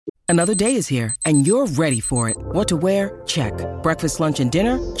Another day is here, and you're ready for it. What to wear? Check. Breakfast, lunch, and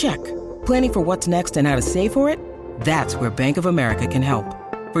dinner? Check. Planning for what's next and how to save for it? That's where Bank of America can help.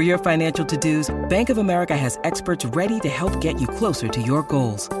 For your financial to-dos, Bank of America has experts ready to help get you closer to your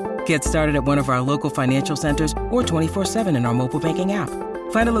goals. Get started at one of our local financial centers or 24/7 in our mobile banking app.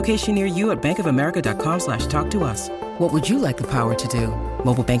 Find a location near you at bankofamerica.com/talktous. What would you like the power to do?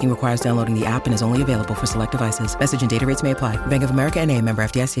 Mobile banking requires downloading the app and is only available for select devices. Message and data rates may apply. Bank of America N.A., member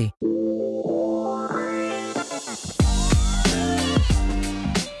FDIC.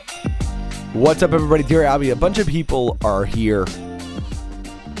 What's up, everybody? Dear Albie, a bunch of people are here.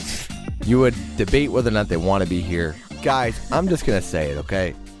 You would debate whether or not they want to be here. Guys, I'm just going to say it,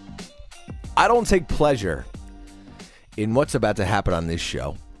 okay? I don't take pleasure in what's about to happen on this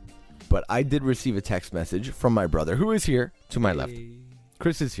show, but I did receive a text message from my brother, who is here to my left.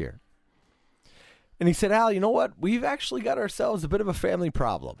 Chris is here. And he said, Al, you know what? We've actually got ourselves a bit of a family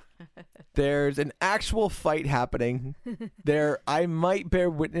problem. There's an actual fight happening. I might bear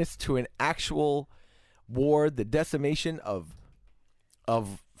witness to an actual war, the decimation of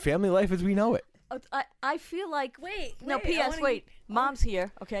family life as we know it. I feel like Wait, wait. Mom's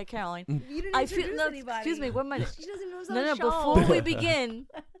here. Okay, Caroline. You didn't introduce anybody. Excuse me, 1 minute. She doesn't know who's on No, the show. before we begin,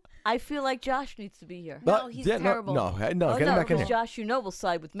 I feel like Josh needs to be here. No, he's terrible. No, get him back in because here. Josh, will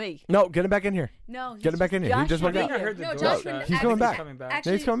side with me. No, get him back in here. No, Get him back in here. He Josh just should went be back. here. I heard the No, door Josh shut. He's coming back. Coming back.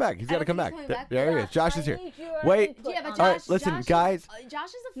 Actually, He's coming back. He's got to come back. There he is. Josh is here. Wait. Yeah, but All right, Josh, listen, Josh guys. Is, Josh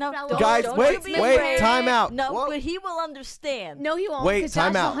is a No, fellow. don't- Guys, don't wait, you be wait, afraid. time out. No, Whoa. but he will understand. No, he won't. Wait, 'cause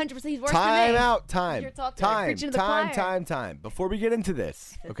time Josh out. 100%. He's worse Time than me. out. Time. You're talking. Time. Preaching to the choir. Time. Before we get into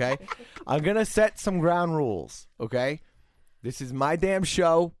this, okay? I'm gonna set some ground rules, okay? This is my damn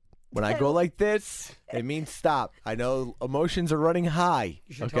show. When I go like this, it means stop. I know emotions are running high.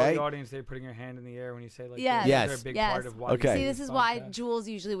 You should tell Okay. the audience they're putting your hand in the air when you say like Yes. this. Yes. They're a big Yes. part of why Okay. we See, do this is why podcast. Jules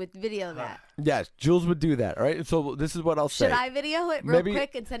usually would video that. Yes, Jules would do that. All right. So this is what I'll say. Should I video it real Maybe-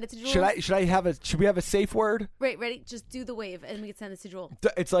 quick and send it to Jules? Should we have a safe word? Wait, ready? Just do the wave and we can send it to Jules.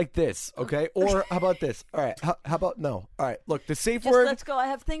 It's like this, okay? Or how about this? All right. How about no? All right. Look, the safe Just word. let's go. I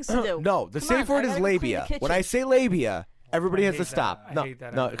have things to do. No, the Come safe on, word I is gotta go clean the labia. kitchen. When I say labia, everybody I has to hate that. stop. I No, hate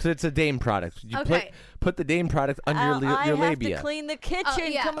that no, idea. because it's a Dame product. You Okay. put the Dame product under I your have labia. to clean the kitchen. Oh,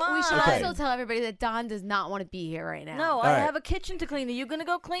 yeah, Come on. we should Okay. also tell everybody that Don does not want to be here right now. No, All I right. have a kitchen to clean. Are you going to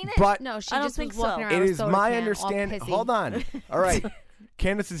go clean it? But No, she I don't just think was walking so. around it with is soda my can, all understanding. pissy. Hold on. All right.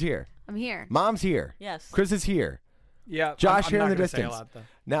 Candace is here. I'm here. Mom's here. Yes. Chris is here. Yeah, Josh I'm here in not the gonna say a distance. lot, though.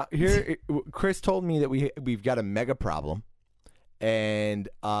 Now here, Chris told me that we've got a mega problem, and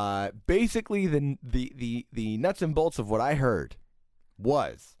basically the nuts and bolts of what I heard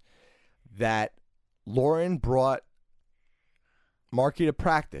was that Lauren brought Marky to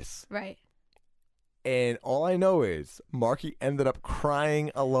practice, Right. and all I know is Marky ended up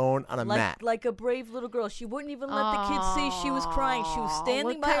crying alone on a mat. Like a brave little girl. She wouldn't even let the kids see she was crying. She was standing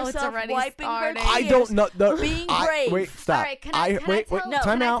Look by how it's herself, already wiping her starting. tears. I don't know. Being I- brave. Wait, stop. All right, can I wait, tell, no,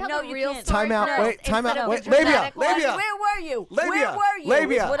 time can out. I tell No, the you real can't. story Time out. first Wait, time instead out. of Wait, the labia, dramatic one? labia. Where were you? Labia, Where were you?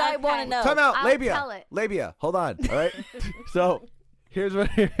 labia. Is what I want to Okay. know. Time out, I'll labia. tell it. Labia, hold on. All right. So here's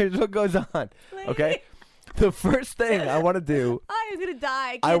what goes on. Okay. The first thing I want to do, I am gonna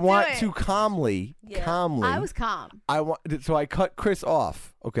die. I want do it. to calmly. I was calm. So I cut Chris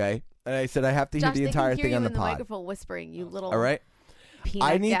off. Okay, and I said I have to hear Josh, the they entire can hear thing you on the in the pod. microphone whispering. You little. All right. Peanut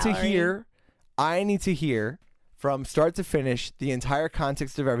I need gallery. I need to hear from start to finish the entire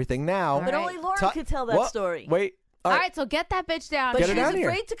context of everything. Now, But All only right. Lauren could tell that What? story. Wait. All right, so get that bitch down. But Get her she's down here.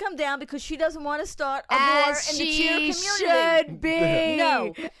 afraid to come down because she doesn't want to start a war As in the cheer she community. should be.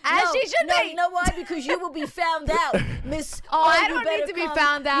 No, As no, she should no, be. You know why? Because you will be found out, Miss. Oh, I you don't better need to be come.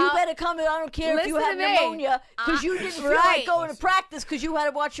 found out. You better come. I don't care if you Listen have to me. pneumonia because you didn't feel like Right. going to practice because you had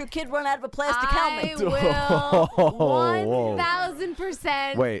to watch your kid run out of a plastic helmet. I will Whoa.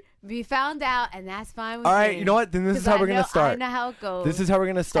 1,000% Wait. be found out, and that's fine with All me. right. You know what? Then this is 'Cause how I we're gonna know- start. I know how it goes. This is how we're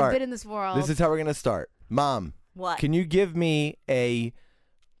gonna start. I've been in this world. This is how we're gonna start. Mom, What? can you give me a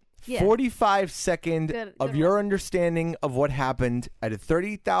Yeah. 45-second Good of one. your understanding of what happened at a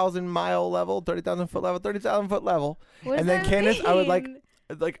 30,000 mile level, 30,000 foot level, 30,000 foot level, What and does then that Candace, I would like mean?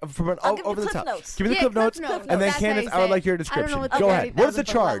 from an I'll give over the the Cliff top. Notes. Give me the Yeah, clip notes, Cliff Notes. and then That's how Candace, you I would say like your it. I don't know description. what the Go ahead. What is the 30,000 foot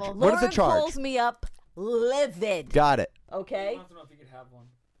charge? level. What is the Lauren charge? calls me up livid. Got it. Okay. I don't know if you could have one.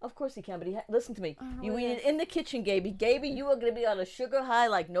 Of course he can, but listen to me. I don't know You what eat it it is. in the kitchen, Gaby. Gaby, you are going to be on a sugar high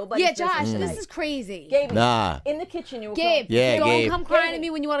like nobody's Yeah, Josh, business this tonight. is crazy. Gaby, Nah. in the kitchen you were Gabe, Yeah, don't Gabe. come crying to me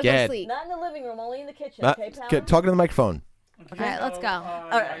when you want to go Gabe. sleep. not in the living room, only in the kitchen, okay, pal? Talking to the microphone. All right, let's go.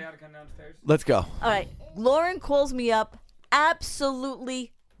 right. I gotta come downstairs. Let's go. All right. Lauren calls me up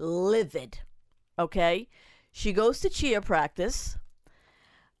absolutely livid. Okay? She goes to cheer practice.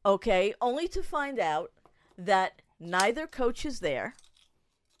 Okay, only to find out that neither coach is there.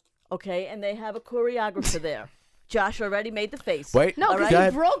 Okay, and they have a choreographer there. Josh already made the face. Wait. No, All because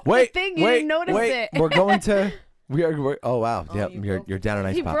right. he broke Wait, the thing. You wait, didn't notice wait. it. We're going to. We're oh wow. Oh, Yep. you You're broke down a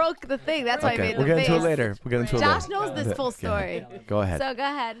nice He pop. broke the thing. That's why I Okay, made we'll the get into it face. later. We'll get into it Josh later. knows this full story. Go ahead. So go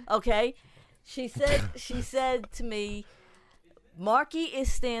ahead. Okay, she said to me, Marky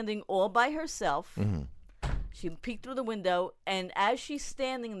is standing all by herself. Mm-hmm. She peeked through the window, and as she's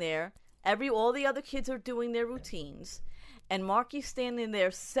standing there, all the other kids are doing their routines, and Marky's standing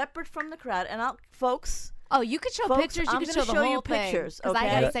there separate from the crowd. And folks. Oh, you could show Folks, pictures. You I'm could gonna show the show you whole thing. pictures, Because I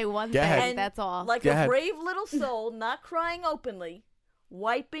okay? gotta say one Go thing. ahead. And That's all. Like Go a ahead. brave little soul, not crying openly,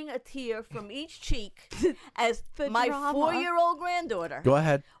 wiping a tear from each cheek as The my drama. 4-year-old granddaughter Go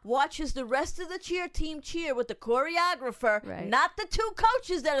ahead. watches the rest of the cheer team cheer with the choreographer, Right. not the 2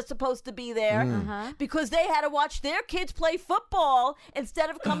 coaches that are supposed to be there, Uh-huh. because they had to watch their kids play football instead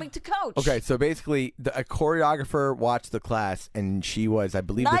of coming to coach. Okay, so basically, a choreographer watched the class, and she was, I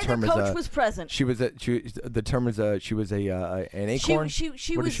believe, the Neither term coach is was present. She was the term is she was an acorn. She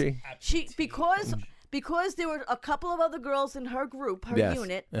What was is she? because there were a couple of other girls in her group, her Yes.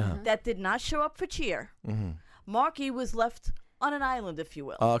 unit, Uh-huh. that did not show up for cheer. Marky was left on an island, if you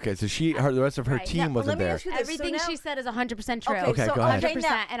will. Oh, okay, so the rest of her Right. team Now, wasn't let me there. ask you this. So Everything now- she said is 100% true. Okay, so, go ahead. okay, 100%,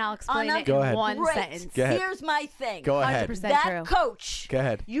 now, and I'll explain on it Go in ahead. one Great. sentence. Go ahead. Here's my thing. Go ahead. 100% That true. coach, Go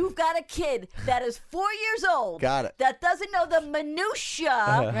ahead. you've got a kid that is 4 years old. Got it. That doesn't know the minutia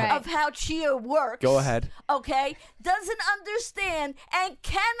Right. of how cheer works. Go ahead. Okay, doesn't understand and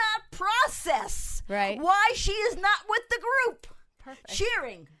cannot process Right. why she is not with the group Perfect.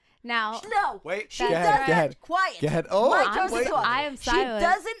 cheering. Now, No, Wait, she go ahead, doesn't. go ahead. Quiet. Go ahead. Oh, my I'm turn to wait. talk. I am She silent.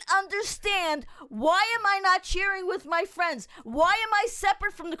 doesn't understand why am I not cheering with my friends? Why am I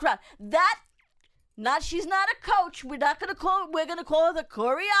separate from the crowd? She's not a coach. We're gonna call her the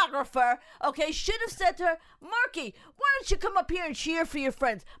choreographer. Okay, should have said to her, Marky, why don't you come up here and cheer for your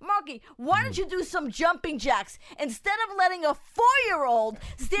friends? Marky, why don't you do some jumping jacks instead of letting a 4-year-old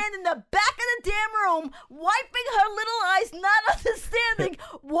stand in the back of the damn room, wiping her little eyes, not understanding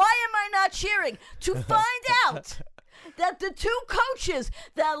why am I not cheering? To find out that the 2 coaches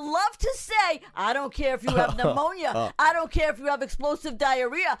that love to say, I don't care if you have pneumonia, I don't care if you have explosive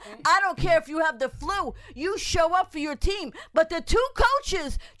diarrhea, I don't care if you have the flu, you show up for your team. But the 2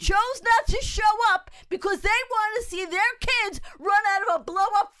 coaches chose not to show up because they want to see their kids run out of a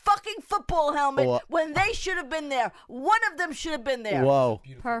blow-up fucking football helmet Well, when they should have been there. One of them should have been there. Whoa.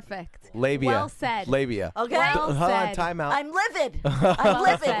 perfect. Labia. Well said. Labia. Okay? Well Hold on, said. time out. I'm livid. I'm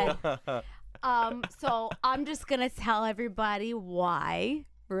livid. said. So I'm just gonna tell everybody why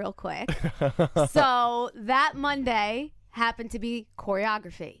real quick. So that Monday happened to be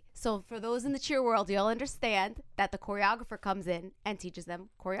choreography. So for those in the cheer world, you'll understand that the choreographer comes in and teaches them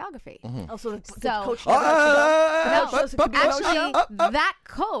choreography. Also, the So- coach Oh, Actually, that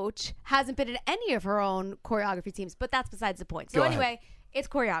coach hasn't been in any of her own choreography teams, but that's besides the point. So Go ahead. anyway, it's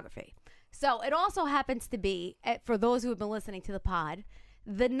choreography. So it also happens to be, for those who have been listening to the pod,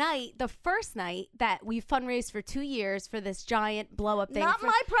 the first night that we fundraised for 2 years for this giant blow up thing. Not for-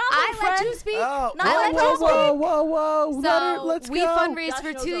 my problem, I let friend. you speak. Oh, Not whoa, let whoa, you whoa, speak. whoa, whoa. So Let's we go. fundraised Josh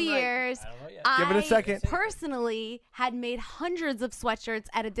for knows 2 I'm right. years. I don't know yet. Give it a second. Personally had made hundreds of sweatshirts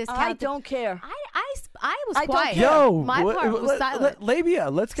at a discount. I don't care. I was I don't quiet. care. Yo, My part was silent. Labia,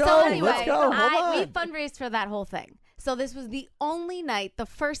 let's go. So anyway, let's go. Hold we on. fundraised for that whole thing. So this was the only night, the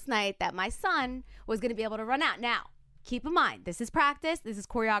first night that my son was going to be able to run out. Now, keep in mind, this is practice, this is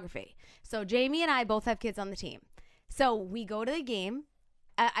choreography. So Jamie and I both have kids on the team. So we go to the game.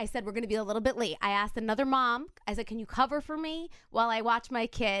 I said, we're going to be a little bit late. I asked another mom, I said, can you cover for me while I watch my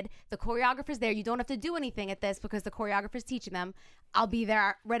kid? The choreographer's there. You don't have to do anything at this because the choreographer's teaching them. I'll be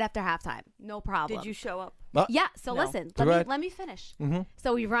there right after halftime. No problem. Did you show up? Yeah. So No. listen, Go ahead. let me finish.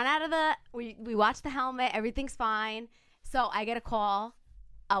 So we run out of we watch the helmet. Everything's fine. So I get a call.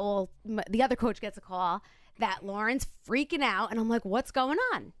 The other coach gets a call that Lauren's freaking out. And I'm like, what's going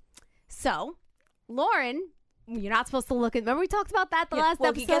on? So Lauren, you're not supposed to look at, remember we talked about that the last well,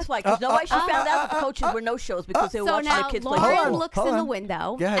 episode? guess why? Because nobody she found out that the coaches were no shows because they were So watching their now kids play Lauren football. looks Hold in the on.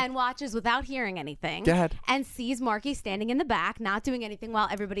 window Go ahead. and watches without hearing anything. Go ahead. And sees Marky standing in the back, not doing anything while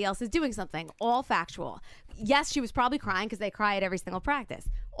everybody else is doing something. All factual. Yes, she was probably crying because they cry at every single practice.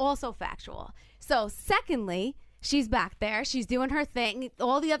 Also factual. So secondly, she's back there. She's doing her thing.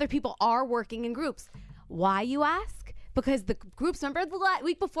 All the other people are working in groups. Why, you ask? Because the groups, remember the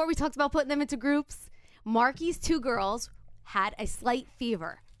week before we talked about putting them into groups? Marky's 2 girls had a slight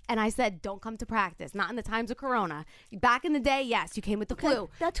fever. And I said, don't come to practice. Not in the times of Corona. Back in the day, yes, you came with the flu.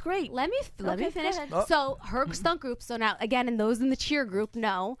 That's great. Let me Okay, finish. go ahead. Oh. So her stunt group. So now again, and those in the cheer group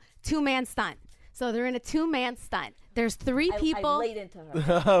know 2-man stunt. So they're in a 2-man stunt. There's 3 people. I laid into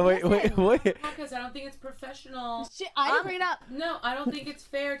her. wait. Because I don't think it's professional. Shit, I didn't bring it up. No, I don't think it's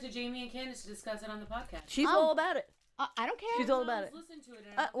fair to Jamie and Candace to discuss it on the podcast. She's Oh. all about it. I don't care. She's all about it. Listen to it.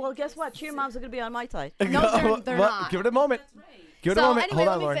 and I don't Well, think guess it's- what? Cheer moms are going to be on my side. No, they're What? not. Give it a moment. That's right. Give it a So, moment. anyway, Hold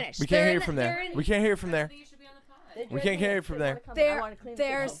let on, me Lauren. finish. We They're can't hear in- from they're there. in- We can't hear from I there. think you should be on the pod. We can't hear from there.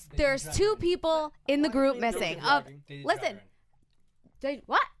 There's 2 people in the group missing. Listen.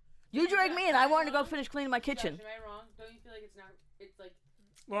 What? You dragged me in. I wanted to go finish cleaning my kitchen. Josh, am I wrong? Don't you feel like it's not? It's like.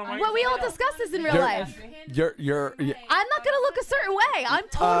 Well, we all discussed this in real You're- life. You're I'm not gonna look a certain way. I'm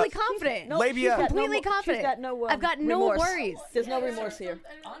totally confident. No, Labia. she's got Completely no, confident. She's got no, I've got no remorse. worries. There's no remorse here.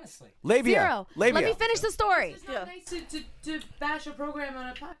 Honestly. Labia. 0. Labia. Let me finish the story. It's not nice to bash a program on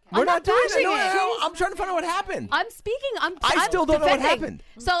a podcast. We're I'm not doing bashing that. No, it. I'm trying to find out what happened. I'm speaking. I'm still don't know what defending. happened.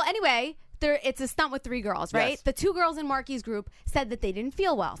 So anyway, it's a stunt with 3 girls, right? Yes. The 2 girls in Marky's group said that they didn't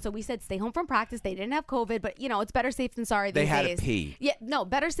feel well. So we said stay home from practice. They didn't have COVID, but it's better safe than sorry They these had to days. pee. Yeah, no,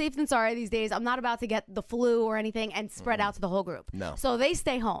 better safe than sorry these days. I'm not about to get the flu or anything and spread out to the whole group. No. So they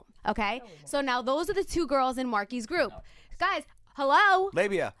stay home, okay? So now those are the 2 girls in Marky's group. Guys, hello?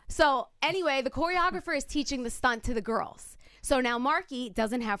 Labia. So anyway, the choreographer is teaching the stunt to the girls. So now Marky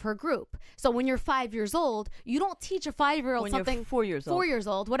doesn't have her group. So when you're 5 years old, you don't teach a 5-year-old When you're something. 4 years old. 4 years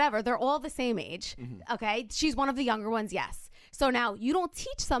old, whatever. They're all the same age. Okay. She's one of the younger ones. Yes. So now you don't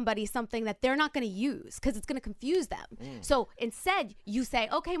teach somebody something that they're not going to use because it's going to confuse them. So instead you say,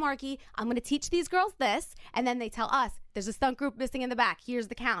 okay, Marky, I'm going to teach these girls this. And then they tell us there's a stunt group missing in the back. Here's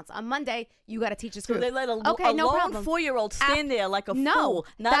the counts. On Monday, you got to teach this So group. they let a okay, no lone problem. 4-year-old stand there like a No, fool,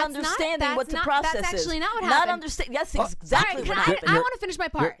 not that's understanding what the that's process That's is. actually not what Not happened. understand. Yes, All exactly right, what I happened. want to finish my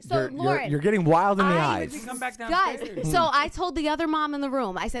part. So Lauren, You're getting wild in the I- eyes. Come back guys, downstairs. so I told the other mom in the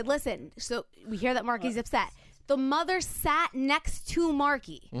room, I said, listen, so we hear that Marky's upset. The mother sat next to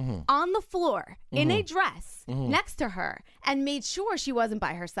Marky on the floor in a dress next to her and made sure she wasn't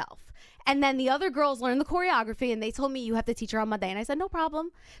by herself. And then the other girls learned the choreography and they told me you have to teach her on Monday. And I said, no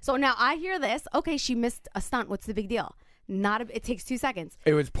problem. So now I hear this. Okay, she missed a stunt. What's the big deal? It takes 2 seconds.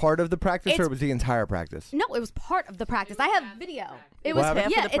 It was part of the practice, or It's- it was the entire practice? No, it was part of the practice. I have video. It was What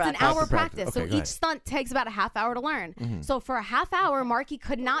happened? yeah, Half of the it's an practice. hour Half the practice. practice. Okay, So go each ahead. stunt takes about a half hour to learn. So for a half hour, Marky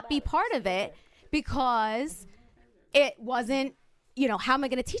could not be part of it because it wasn't, how am I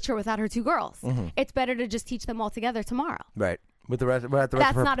going to teach her without her 2 girls? It's better to just teach them all together tomorrow. Right. With the rest. With the rest That's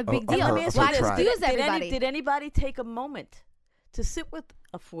of her, not a big of deal. her- Let me of ask her you this: tribe. Excuse everybody. did anybody take a moment to sit with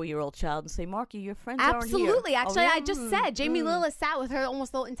a 4-year-old child and say, "Marky, your friends aren't here"? Absolutely. Actually, Oh, yeah? I just said Jamie Lillis sat with her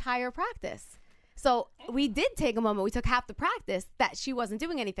almost the entire practice. So we did take a moment. We took half the practice that she wasn't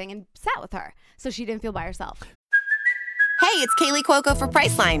doing anything and sat with her. So she didn't feel by herself. Hey, it's Kaylee Cuoco for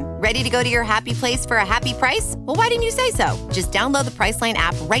Priceline. Ready to go to your happy place for a happy price? Well, why didn't you say so? Just download the Priceline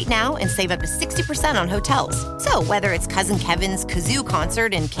app right now and save up to 60% on hotels. So whether it's Cousin Kevin's Kazoo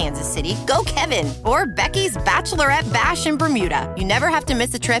Concert in Kansas City, go Kevin, or Becky's Bachelorette Bash in Bermuda, you never have to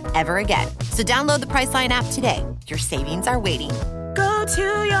miss a trip ever again. So download the Priceline app today. Your savings are waiting. Go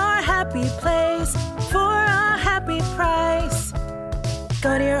to your happy place for a happy price.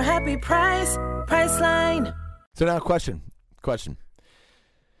 Go to your happy price, Priceline. So now, question.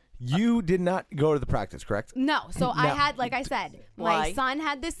 You did not go to the practice, correct? No. So I had, like I said, my Why? son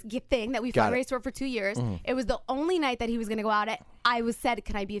had this thing that we Got it. fundraised for 2 years. It was the only night that he was going to go out at. I said,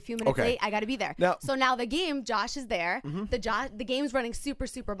 can I be a few minutes Okay. late? I got to be there. Now- So now the game, Josh is there. The game's running super,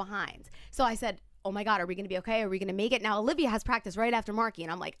 super behind. So I said, oh my God, are we going to be okay? Are we going to make it? Now Olivia has practice right after Marky.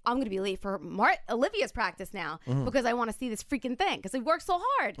 And I'm like, I'm going to be late for Olivia's practice now because I want to see this freaking thing because he worked so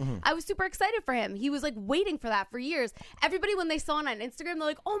hard. I was super excited for him. He was like waiting for that for years. Everybody, when they saw it on Instagram, they're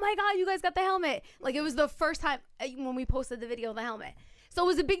like, oh my God, you guys got the helmet. Like it was the first time when we posted the video of the helmet. So it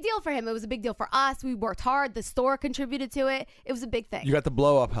was a big deal for him. It was a big deal for us. We worked hard. The store contributed to it. It was a big thing. You got the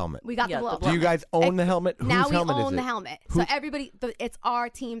blow up helmet. We got Yeah, the blow. the Do you guys own the helmet? Now Whose we helmet is own it? the helmet. Who- So everybody, it's our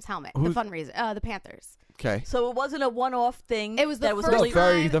team's helmet. The fundraiser, the Panthers. Okay. So it wasn't a one-off thing. It was the that was first only-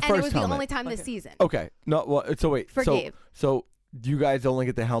 very- time, the and it first was helmet. the only time this season. Okay. No. Well. So wait. For Gabe. So you guys only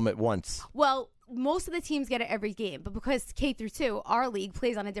get the helmet once. Well, most of the teams get it every game, but because K through 2, our league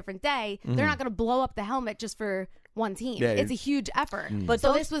plays on a different day, they're not going to blow up the helmet just for one team. Yeah, It's a huge effort. But So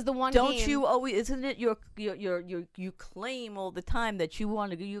don't- this was the one Don't game. you always? Isn't it you claim all the time that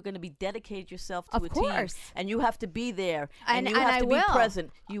you're going to be dedicated yourself to Of a course. team, and you have to be there, And- you and have I to will. be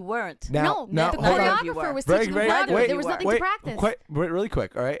present. You weren't. Now, no, the hold on. choreographer was Very, teaching the very, choreography. wait, There was nothing wait, to practice. Really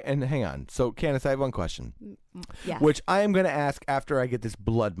quick, all right? And hang on. So, Candace, I have one question, Yeah. which I am going to ask after I get this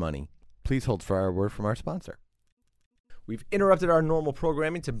blood money. Please hold for our word from our sponsor. We've interrupted our normal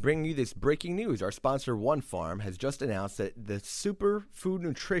programming to bring you this breaking news. Our sponsor, One Farm, has just announced that the superfood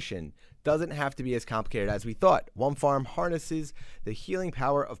nutrition doesn't have to be as complicated as we thought. One Farm harnesses the healing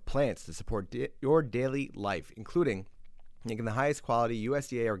power of plants to support your daily life, including making the highest quality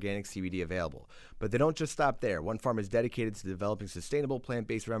USDA organic CBD available. But they don't just stop there. One Farm is dedicated to developing sustainable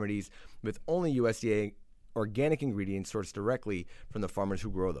plant-based remedies with only USDA organic ingredients sourced directly from the farmers who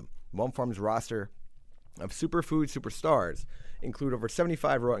grow them. One Farm's roster of superfood superstars include over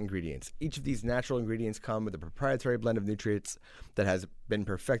 75 raw ingredients. Each of these natural ingredients come with a proprietary blend of nutrients that has been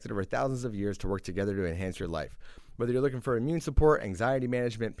perfected over thousands of years to work together to enhance your life. Whether you're looking for immune support, anxiety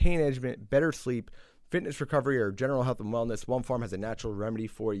management, pain management, better sleep, fitness recovery, or general health and wellness, One Farm has a natural remedy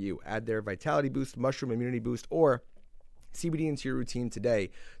for you. Add their Vitality Boost, Mushroom Immunity Boost, or CBD into your routine today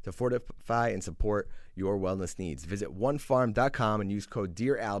to fortify and support your wellness needs. Visit onefarm.com and use code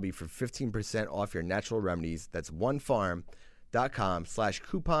DearAlbie for 15% off your natural remedies. That's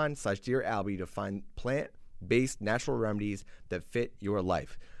onefarm.com/coupon/DearAlbie to find plant-based natural remedies that fit your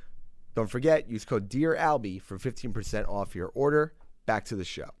life. Don't forget, use code DearAlbie for 15% off your order. Back to the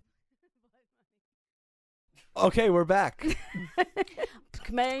show. Okay, we're back.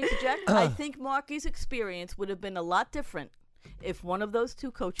 May I interject? I think Marky's experience would have been a lot different if one of those two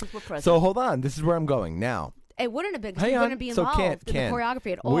coaches were present. So hold on. This is where I'm going now. It wouldn't have been because Hang we on. wouldn't be So involved in the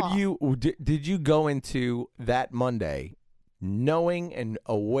choreography at all. Would you? Did you go into that Monday knowing and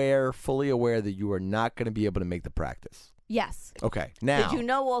fully aware that you were not going to be able to make the practice? Yes. Okay. Now, Did you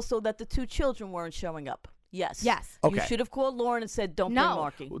know also that the two children weren't showing up? Yes. Yes. You Okay. should have called Lauren and said, "Don't No.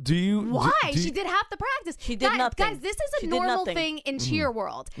 bring Marky." do you? Why? do you- She did half the practice. She did nothing. Guys, this is She a did normal nothing. thing in cheer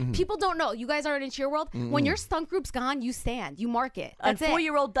world. People don't know. You guys aren't in cheer world. When your stunt group's gone, you stand. You mark it. A That's it.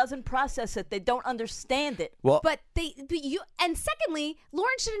 4-year-old doesn't process it. They don't understand it Well, But you. And secondly,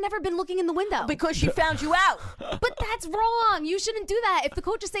 Lauren should have never been looking in the window. because she found you out. But that's wrong. You shouldn't do that. If the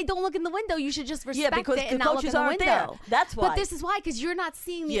coaches say don't look in the window, you should just respect because it the and not look coaches in the aren't window. there. That's why. But this is why, because you're not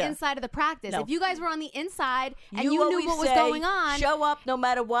seeing the Yeah. inside of the practice. No. If you guys were on the inside and you knew always what was say, going on, show up no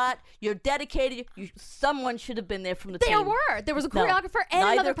matter what. You're dedicated. Someone should have been there from the team. there were. There was a No. choreographer and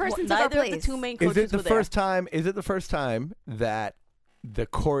Neither- another person took our Neither of place. the two main is coaches it the were first there. time? Is it the first time that the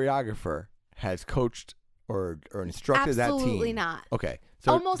choreographer has coached or instructed that team? Absolutely not. Okay.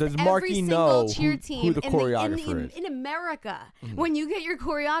 So Almost does every Marky single know cheer who team the in choreographer is? in America, when you get your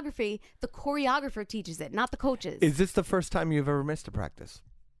choreography, the choreographer teaches it, not the coaches. Is this the first time you've ever missed a practice?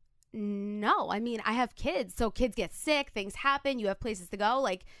 No, I mean, I have kids, so kids get sick, things happen, you have places to go.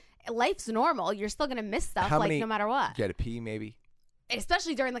 Like, life's normal. You're still gonna miss stuff, How like many- no matter what. Get a pee, maybe.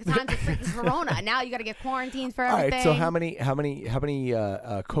 Especially during the times of freaking Corona. Now you got to get quarantined for All everything. right. So how many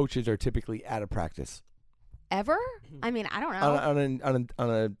coaches are typically out of practice Ever? I mean, I don't know.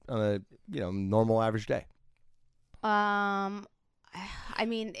 on a normal average day? I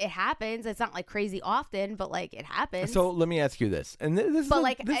mean, it happens. It's not like crazy often, but like it happens. So let me ask you this, and this But is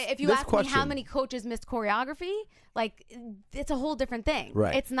like, this, if you this ask question, me how many coaches missed choreography, like it's a whole different thing.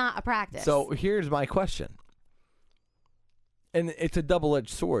 Right. It's not a practice. So here's my question, and it's a double-edged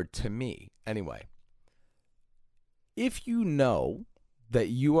sword to me, anyway. If you know that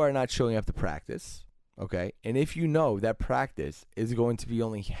you are not showing up to practice, okay, and if you know that practice is going to be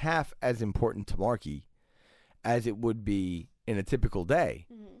only half as important to Marky as it would be in a typical day,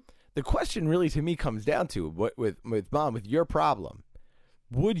 the question really to me comes down to with Mom, with your problem,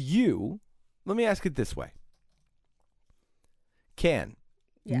 would you, let me ask it this way,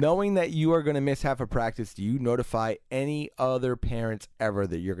 knowing that you are going to miss half a practice, do you notify any other parents ever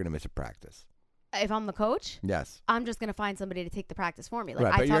that you're going to miss a practice? if I'm the coach, Yes. I'm just gonna find somebody to take the practice for me. Like,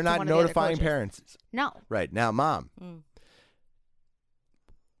 Right, I but you're talked to not one of the other notifying coaches. parents. No. Right. Now, Mom. Mm.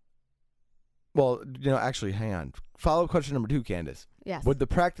 Well, actually, hang on. Follow-up question number 2, Candace. Yes. Would the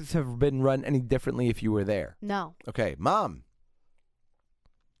practice have been run any differently if you were there? No. Okay, Mom.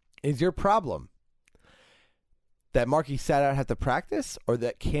 Is your problem that Marky sat out at the practice, or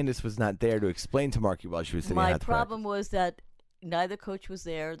that Candace was not there to explain to Marky while she was sitting My at the problem was that neither coach was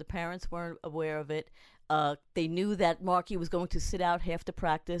there. The parents weren't aware of it. They knew that Marky was going to sit out half the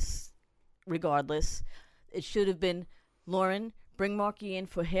practice regardless. It should have been, Lauren, bring Marky in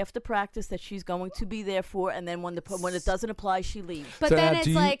for half the practice that she's going to be there for, and then when it doesn't apply, she leaves. But So then now, it's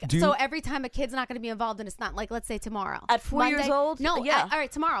do you- like, do you- so every time a kid's not going to be involved in a stunt, like let's say tomorrow. At 4 years old? No, Yeah. all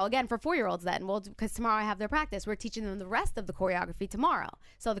right, tomorrow. Again, for 4-year-olds then. Well, because tomorrow I have their practice. We're teaching them the rest of the choreography tomorrow.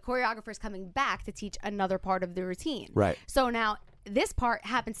 So the choreographer's coming back to teach another part of the routine. Right. So now this part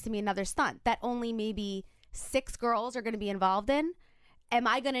happens to be another stunt that only maybe 6 girls are going to be involved in. Am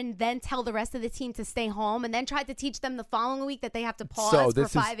I going to then tell the rest of the team to stay home and then try to teach them the following week that they have to pause So for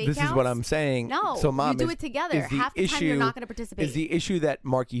this 5 8 is counts? what I'm saying. No, so Mom, you do is- it together. is the Half the time you're issue- not going to participate. Is the issue that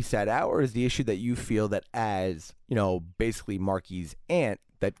Marky sat out, or is the issue that you feel that as basically Marky's aunt,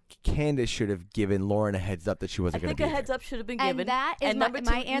 that Candace should have given Lauren a heads up that she I wasn't going think to a be heads there? up should have been given. and that is number two,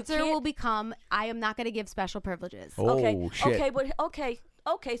 my you answer can't- will become I am not going to give special privileges. Oh Okay, shit! okay, but okay.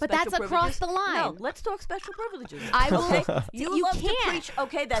 But special that's across privileges. the line. No, let's talk special privileges. I will. Okay? You love can't. to preach,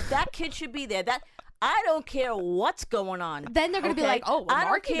 okay, that kid should be there. That I don't care what's going on. Then they're gonna be like, oh, well, I don't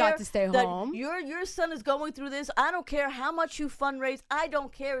Marky got care to stay that home. Your son is going through this. I don't care how much you fundraise. I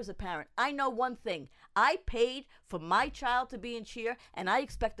don't care as a parent. I know one thing. I paid for my child to be in cheer, and I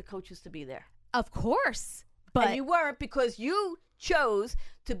expect the coaches to be there. Of course, but And you weren't because you chose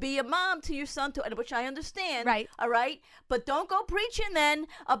to be a mom to your son, which I understand. Right. All right. But don't go preaching then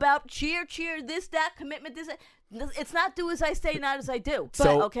about cheer, this, that, commitment, this. That. It's not do as I say, not as I do.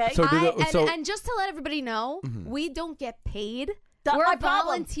 So- okay. so do the- and just to let everybody know, we don't get paid. Not We're my problem.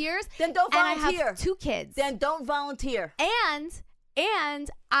 volunteers. Then don't and I volunteer. have 2 kids. Then don't volunteer. And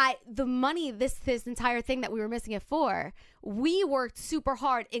the money this entire thing that we were missing it for, we worked super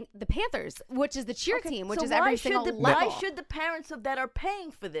hard in the Panthers, which is the cheer team, which so is why every should single the, level. Why should the parents that are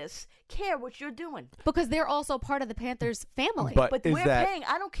paying for this care what you're doing? Because they're also part of the Panthers family. But But is we're that? paying.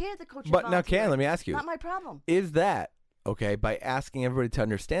 I don't care the coach. But now, Ken, let me ask you: Not my problem. Is that okay? By asking everybody to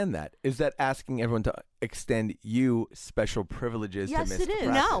understand that, is that asking everyone to extend you special privileges Yes, to miss it the is.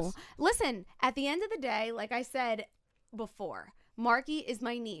 practice? No, listen, at the end of the day, like I said before, Marky is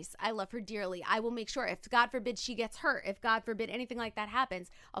my niece. I love her dearly. I will make sure if God forbid she gets hurt, if God forbid anything like that happens,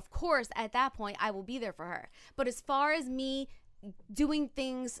 of course, at that point, I will be there for her. But as far as me doing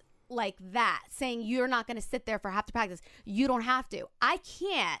things like that, saying you're not going to sit there for half the practice, you don't have to. I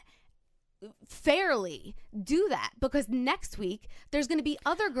can't fairly do that because next week there's going to be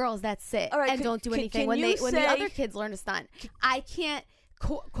other girls that sit All right, and don't do anything can when you the say- other kids learn to stunt. I can't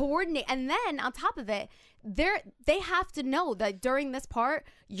coordinate, and then on top of it, they have to know that during this part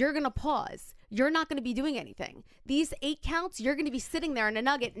you're going to pause. You're not going to be doing anything. These 8 counts, you're going to be sitting there in a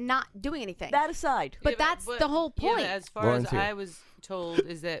nugget not doing anything. That aside. But that's the whole Yeah, point. but as far Lauren's as here. I was told,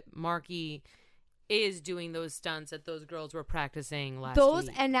 is that Marky is doing those stunts that those girls were practicing last those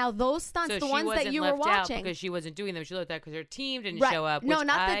week. and now those stunts, So the she ones wasn't that you were left out watching. because she wasn't doing them. She looked at because her team didn't Right. show up. No, which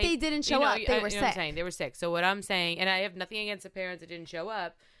not that I- they didn't show you know, up. They were you know what I'm sick. saying? They were sick. So what I'm saying, and I have nothing against the parents that didn't show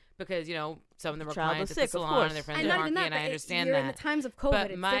up because some of them were Child clients was at the sick, of salon course. and they're friends And with not Marky, even that, and I but understand you're that. in the times of COVID, But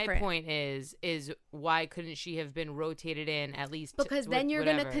it's my different. point is why couldn't she have been rotated in at least? Because then you're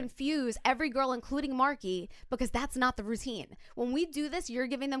going to whatever. confuse every girl, including Marky, because that's not the routine. When we do this, you're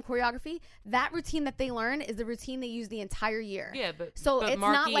giving them choreography. That routine that they learn is the routine they use the entire year. Yeah, but so but it's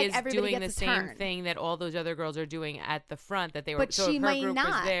Marky not like is everybody doing gets the a same turn. thing that all those other girls are doing at the front that they were. But so she if her may group not.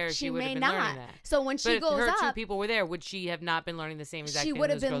 was there, She would may have been not. learning that. So when she but goes if her up- two people were there, would she have not been learning the same exact She thing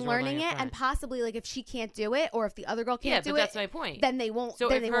would have those been girls were learning it, up and front? possibly like if she can't do it, or if the other girl Yeah, can't but do it, that's my point. then they won't. So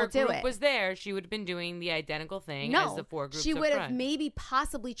then if they her won't do group it. was there, she would have been doing the identical thing no, as the 4 groups she up would have front. maybe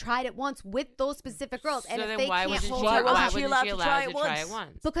possibly tried it once with those specific girls, and So if then they why can't wasn't she? hold Why her wasn't up, she allowed to try it once?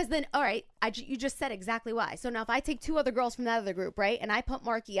 once? because then, all right, you just said exactly why. So now if I take 2 other girls from that other group, right, and I put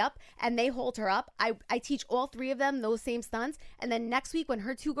Marky up and they hold her up, I teach all 3 of them those same stunts, and then next week when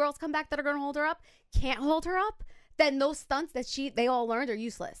her 2 girls come back that are going to hold her up can't hold her up, then those stunts that they all learned are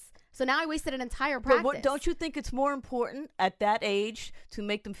useless. So now I wasted an entire practice. But don't you think it's more important at that age to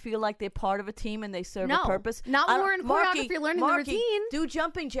make them feel like they're part of a team and they serve No, a purpose? not I don't- more in Marky, choreography, learning the Marky, routine. Do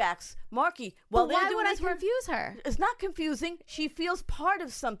jumping jacks. Marky, But they're why doing would I this- confuse her? It's not confusing. She feels part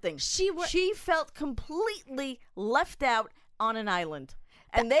of something. She felt completely left out on an island.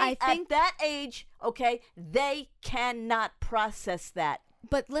 And I think- at that age, okay, they cannot process that.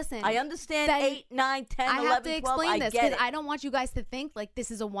 But listen, I understand then 8, 9, 10, I 11, have to 12. explain I this get because it. I don't want you guys to think like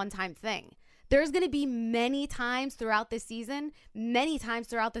this is a one-time thing. There's going to be many times throughout this season, many times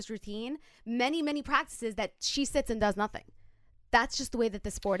throughout this routine, many practices that she sits and does nothing. That's just the way that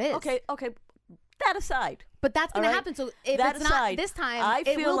the sport is. Okay. That aside. But that's going All to right? happen. So if That it's aside, not this time, I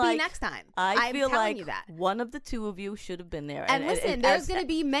it feel will like- be next time. I I'm feel telling like you that. one of the 2 of you should have been there. And listen, there's as- going to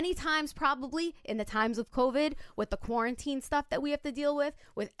be many times probably in the times of COVID with the quarantine stuff that we have to deal with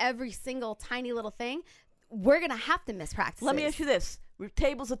every single tiny little thing. we're going to have to miss practices. Let me ask you this.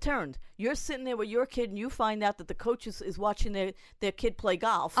 Tables are turned. You're sitting there with your kid and you find out that the coach is watching their kid play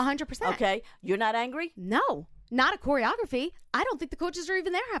golf. 100%. Okay. You're not angry? No, not a choreography. I don't think the coaches are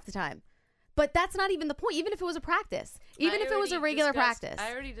even there half the time. But that's not even the point. Even if it was a practice, even if it was a regular practice.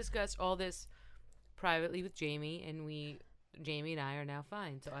 I already discussed all this privately with Jamie, and Jamie and I are now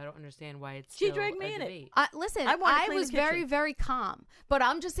fine. So I don't understand why it's She still dragged me a in debate. it. Listen, I wanna I clean the was very, kitchen. very calm. But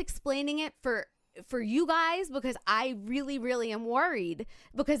I'm just explaining it for you guys because I really, really am worried.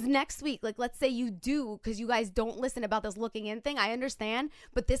 Because next week, like let's say you do, because you guys don't listen about this looking in thing. I understand,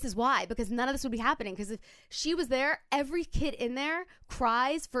 but this is why. Because none of this would be happening. Because if she was there, every kid in there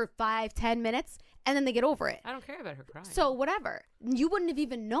cries for 5-10 minutes. And then they get over it. I don't care about her crying. So whatever. You wouldn't have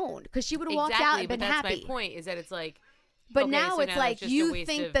even known because she would have walked out Exactly, and been but that's happy. my point is that it's like. But okay, now so it's now like that's just a you waste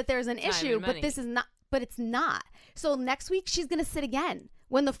think of that there's an time issue, and but money. this is not. But it's not. So next week she's gonna sit again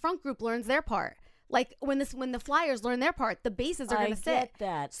when the front group learns their part. Like when the Flyers learn their part, the bases are I gonna sit. get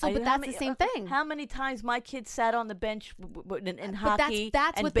that. So, but how that's the many- same thing. How many times my kids sat on the bench in But hockey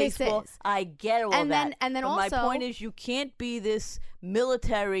that's and what this baseball? is. I get all And that. then- and then but my also- point is, you can't be this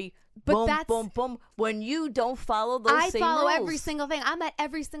military. But boom, that's- boom, boom. When you don't follow those I same follow rules. every single thing. I'm at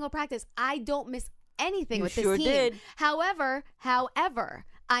every single practice. I don't miss anything You with sure this team. did. However,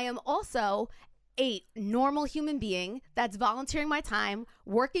 I am also a normal human being that's volunteering my time,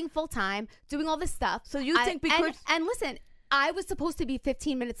 working full time, doing all this stuff. So you think because- and listen, I was supposed to be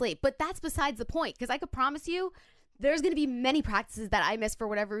 15 minutes late, but that's besides the point because I could promise you there's going to be many practices that I miss for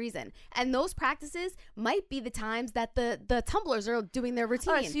whatever reason. And those practices might be the times that the tumblers are doing their routine.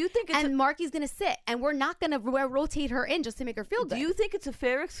 All right, so you think it's and Marky's going to sit and we're not going to rotate her in just to make her feel good. Do you think it's a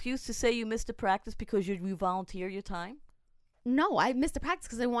fair excuse to say you missed a practice because you volunteer your time? No, I missed a practice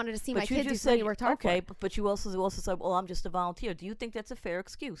because I wanted to see my But you kid do just something said he worked hard okay, for. but you also said, well, I'm just a volunteer. Do you think that's a fair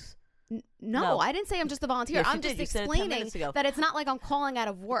excuse? No, I didn't say I'm just a volunteer. Yes, you I'm did. just You said it 10 explaining minutes ago. that it's not like I'm calling out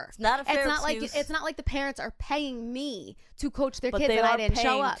of work. It's not a fair excuse. It's not like the parents are paying me to coach their But kids they and I are didn't show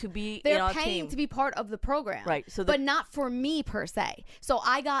paying up. to be They're in our paying team. to be part of the program. Right, so but not for me per se. So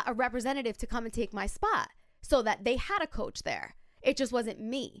I got a representative to come and take my spot so that they had a coach there. It just wasn't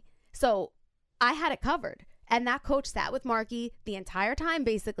me. So I had it covered. And that coach sat with Marky the entire time,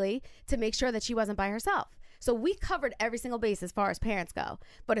 basically, to make sure that she wasn't by herself. So we covered every single base as far as parents go.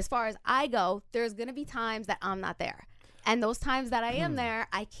 But as far as I go, there's going to be times that I'm not there. And those times that I am there,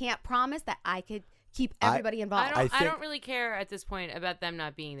 I can't promise that I could keep everybody involved. I think- don't really care at this point about them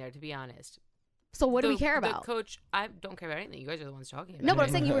not being there, to be honest. So what do we The- care the about? coach, I don't care about anything. You guys are the ones talking about No, but it.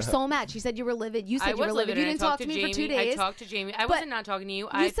 I'm saying you were so mad. She said you were livid. You said I you were was livid. livid. You and didn't I talk talked to me Jamie. for 2 days. I talked to Jamie. I But wasn't not talking to you. You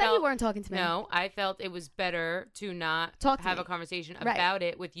I said felt, you weren't talking to me. No, I felt it was better to not Talk to have me. a conversation Right. about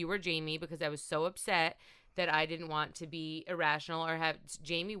it with you or Jamie because I was so upset that I didn't want to be irrational or have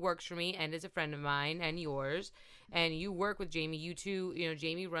Jamie works for me and is a friend of mine and yours, and you work with Jamie. You two,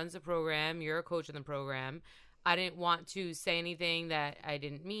 Jamie runs the program. You're a coach in the program. I didn't want to say anything that I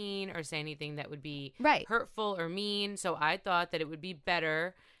didn't mean or say anything that would be Right. hurtful or mean. So I thought that it would be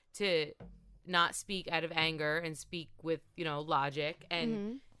better to not speak out of anger and speak with, logic.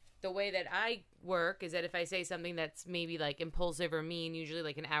 And the way that I work is that if I say something that's maybe like impulsive or mean, usually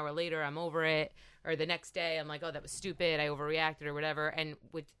like an hour later I'm over it, or the next day I'm like, oh, that was stupid, I overreacted or whatever. And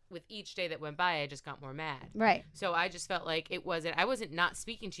with each day that went by, I just got more mad. Right. So I just felt like I wasn't not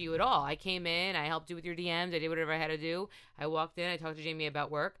speaking to you at all. I came in, I helped you with your DMs, I did whatever I had to do. I walked in, I talked to Jamie about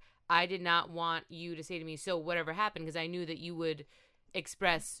work. I did not want you to say to me, so whatever happened, because I knew that you would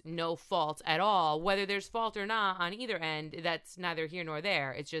express no fault at all. Whether there's fault or not on either end, that's neither here nor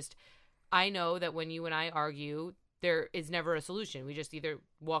there. It's just, I know that when you and I argue, there is never a solution. We just either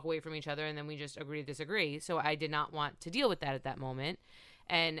walk away from each other and then we just agree to disagree. So I did not want to deal with that at that moment.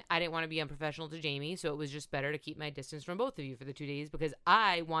 And I didn't want to be unprofessional to Jamie. So it was just better to keep my distance from both of you for the 2 days because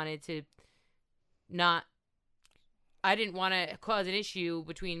I wanted to I didn't want to cause an issue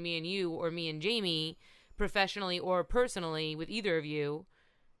between me and you or me and Jamie professionally or personally with either of you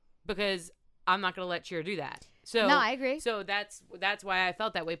because I'm not going to let Cheer do that. So No, I agree. So that's why I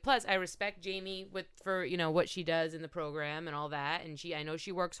felt that way. Plus, I respect Jamie for what she does in the program and all that, and I know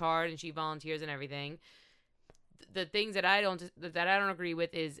she works hard and she volunteers and everything. The things that I don't agree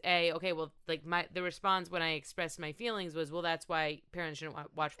with is the response when I expressed my feelings was, well, that's why parents shouldn't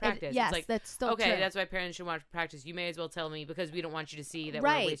watch practice. Yes, it's like, that's still okay, true. that's why parents should watch practice. You may as well tell me because we don't want you to see that we're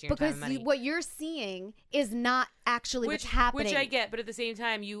Right, wasting your time because and money. what you're seeing is not actually what's happening. Which I get, but at the same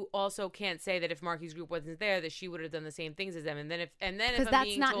time, you also can't say that if Marky's group wasn't there, that she would have done the same things as them. And then if I'm that's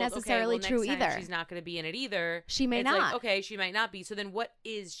being not told, necessarily okay, well, true next time either. she's not going to be in it either. She may it's not. Like, okay, she might not be. So then, what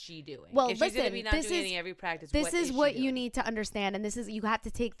is she doing? Well, if she's going to listen, be not this doing is- anything every practice, This is she what doing? you need to understand, and this is you have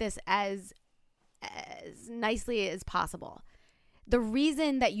to take this as as nicely as possible. The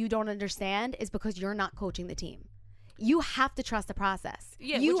reason that you don't understand is because you're not coaching the team. You have to trust the process.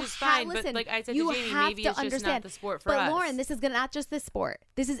 Yeah, you which is fine. Listen, but like I said you to Jamie, have maybe to it's just understand. not the sport for but us. Lauren, this is not just this sport.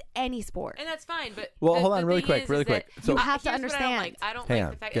 This is any sport. And that's fine. But Well, the hold on, really thing quick, is really that quick. So- You have to here's what understand. I don't Hang like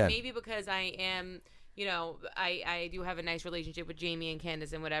on, the fact, go and ahead. maybe because I am, I do have a nice relationship with Jamie and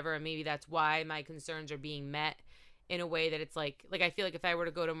Candace and whatever, and maybe that's why my concerns are being met in a way that it's like I feel like if I were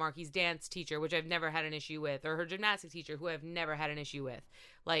to go to Marky's dance teacher, which I've never had an issue with, or her gymnastics teacher, who I've never had an issue with,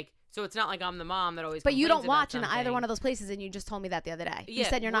 like, so it's not like I'm the mom that always. But you don't complains about watch in either something. one of those places, and you just told me that the other day. You Yeah,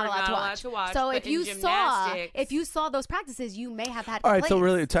 said you're not we're allowed to not watch. allowed to watch, So but if in you gymnastics- saw those practices, you may have had. All right, so complaints.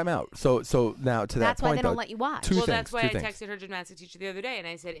 really, time out. So now to That's that why point, they don't though, let you watch. Two Well, things, that's why two I things. texted her gymnastics teacher the other day, and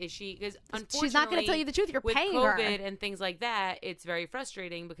I said, "Is she?" Because unfortunately, She's not going to tell you the truth. You're with paying COVID her. and things like that, it's very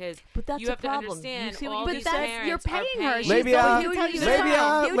frustrating because But that's you a have problem. to You understand see what all you these did there? parents You're are paying her. paying. She's Maybe going I- to tell you the maybe truth.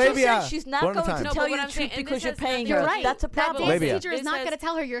 I- You maybe just I- said she's not one at a going time. to No, tell but you what the I'm truth saying- and because this you're has paying nothing her. to do- You're right. That's a That problem. dance Maybe I- teacher is This not has- going to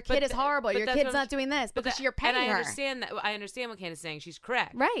tell her your but kid is that- horrible. but Your that's kid's what not I'm- doing this But because that- you're paying and I her. understand that. I understand what Candace's saying. She's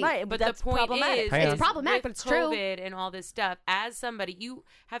correct. Right. Right, But that's the point problematic. is, Hang on. is Problematic, with but it's true. COVID and all this stuff, as somebody, you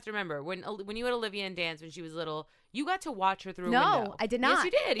have to remember when you had Olivia in dance when she was little, you got to watch her through a window. No, I did not. Yes,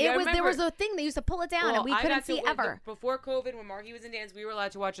 you did. You It gotta was there remember. was a thing they used to pull it down, Well, and we I couldn't got to- see ever. Before COVID, when Marky was in dance, we were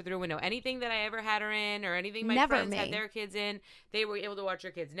allowed to watch her through a window. Anything that I ever had her in, or anything my Never friends me. had their kids in, they were able to watch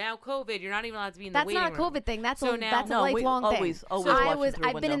their kids. Now COVID, you're not even allowed to be in the That's waiting not a room. COVID thing. That's So a now- that's a No, we lifelong always thing. watch I her was through a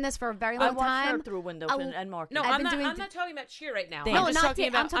I've been in window. this for a very I long watched time. her through a window Oh, and Marky. No, I've I'm been not. doing I'm not talking about cheer right now. Dance. I'm No, just not talking dan-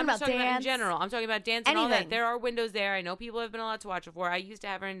 about. I'm talking just about talking about in dance. general. I'm talking about dance and all that. Anything. There are windows there. I know people have been allowed to watch before. I used to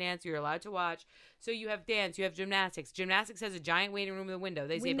have her in dance. You're allowed to watch. So you have dance. You have gymnastics. Gymnastics has a giant waiting room in the window.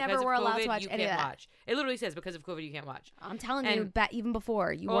 They We say never because of were allowed to COVID, watch you any of can't that. watch. It literally says because of COVID, you can't watch. I'm telling you And that even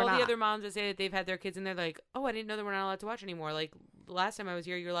before you all were the not. other moms that say that they've had their kids in there, like, oh, I didn't know that we're not allowed to watch anymore. Like the last time I was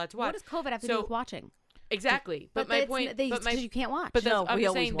here, you're allowed to watch. What does COVID have to do So- with watching? Exactly. But my it's- point. they, but my, because you can't watch. But that's, No, I'm we just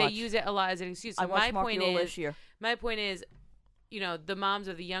always saying watch. they use it a lot as an excuse. So I watched my Marky point all is, this year. my point is, the moms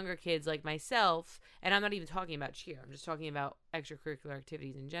of the younger kids like myself, and I'm not even talking about cheer. I'm just talking about extracurricular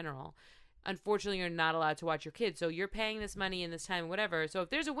activities in general. Unfortunately, you're not allowed to watch your kids. So you're paying this money and this time, whatever. So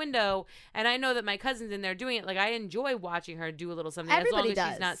if there's a window, and I know that my cousin's in there doing it, like I enjoy watching her do a little something Everybody as long as does.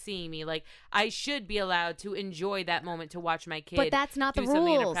 she's not seeing me. Like I should be allowed to enjoy that moment to watch my kid. But that's not do the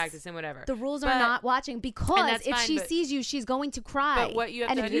something in a rules. practice and whatever. The rules are But- not watching because that's if fine, she but- sees you, she's going to cry. But what you have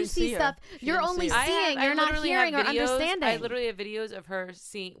and to if you didn't see see her. stuff, She you're didn't only see her. seeing. You're not literally hearing or have videos- understanding. I literally have videos of her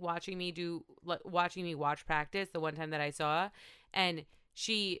watching me watch practice. The one time that I saw, and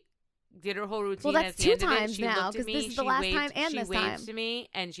she did her whole routine. Well, at that's the two end of it, times she now, looked 'cause at me, this is the she last waved, time and she this waved time. to me,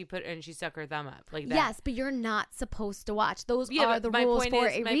 and she stuck her thumb up like that. Yes, but you're not supposed to watch. Those Yeah, are but the my rules point for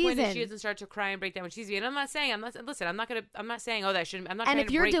is, a my reason. point is she doesn't start to cry and break down when she's and I'm not saying listen. I'm not saying that shouldn't. I'm not. And trying if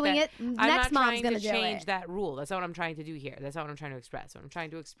to you're break doing that. it, I'm next not mom's trying gonna to do change it. that rule. That's not what I'm trying to do here. That's not what I'm trying to express. What I'm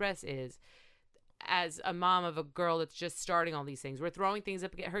trying to express is, as a mom of a girl that's just starting all these things, we're throwing things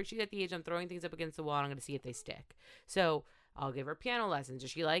up against her. She's at the age I'm throwing things up against the wall, and I'm going to see if they stick. So I'll give her piano lessons.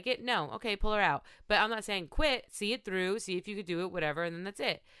 Does she like it? No. Okay, pull her out. But I'm not saying quit. See it through. See if you could do it, whatever, and then that's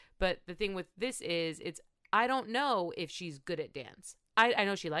it. But the thing with this is, I don't know if she's good at dance. I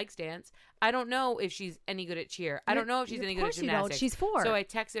know she likes dance. I don't know if she's any good at cheer. I don't know if she's any good at course you don't. gymnastics. She's 4. So I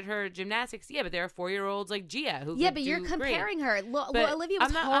texted her gymnastics. Yeah, but there are 4-year-olds like Gia who Yeah, could but you're do great. comparing her. But Olivia was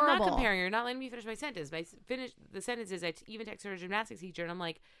I'm not, horrible. I'm not comparing her. You're not letting me finish my sentence. The sentence is I even texted her gymnastics teacher, and I'm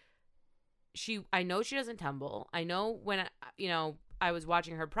like, I know she doesn't tumble. I know when I was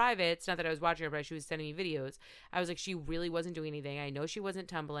watching her privates. Not that I was watching her, but she was sending me videos. I was like, she really wasn't doing anything. I know she wasn't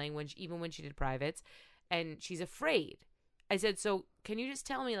tumbling even when she did privates, and she's afraid. I said, so can you just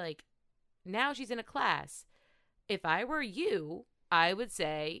tell me, like, now she's in a class. If I were you, I would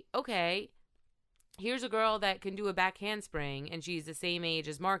say, okay, here's a girl that can do a back handspring, and she's the same age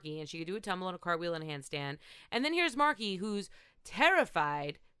as Marky, and she could do a tumble and a cartwheel and a handstand. And then here's Marky, who's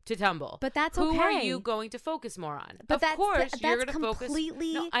terrified to tumble. But that's Who are okay. you going to focus more on? But of that's- course, that's you're going to focus.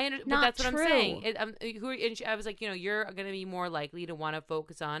 completely No, but not that's what I'm true. saying. I was like, you're going to be more likely to want to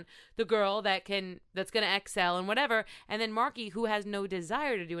focus on the girl that's going to excel and whatever. And then Marky, who has no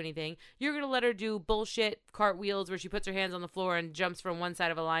desire to do anything, you're going to let her do bullshit cartwheels where she puts her hands on the floor and jumps from one side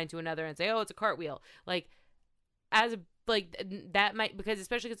of a line to another and say, oh, it's a cartwheel. That might, because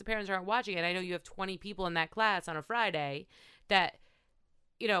especially because the parents aren't watching it. I know you have 20 people in that class on a Friday that,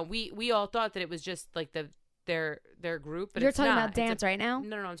 we all thought that it was just like their group, but You're it's talking not. about dance right now?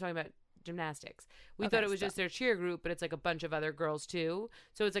 No, I'm talking about gymnastics. We Okay, thought it was stop. just their cheer group, but it's like a bunch of other girls too.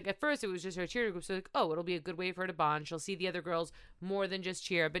 So it's like at first it was just her cheer group. So like, oh, it'll be a good way for her to bond. She'll see the other girls more than just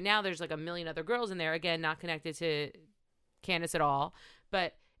cheer. But now there's like a million other girls in there. Again, not connected to Candace at all.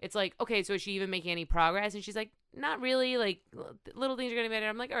 But it's like, okay, so is she even making any progress? And she's like, not really. Like, little things are getting better.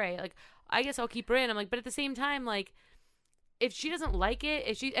 I'm like, all right, like, I guess I'll keep her in. I'm like, but at the same time, like, if she doesn't like it,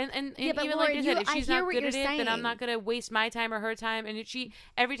 if she and Yeah, but even Lauren, like I said, if I she's hear not what good at you're it, then I'm saying. not gonna waste my time or her time. And if she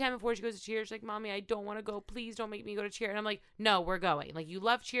every time before she goes to cheer, she's like, "Mommy, I don't want to go. Please don't make me go to cheer." And I'm like, "No, we're going. Like, you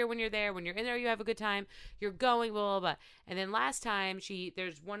love cheer when you're there. When you're in there, you have a good time. You're going, blah blah blah." And then last time,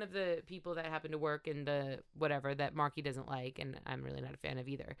 there's one of the people that happened to work in the whatever that Marky doesn't like, and I'm really not a fan of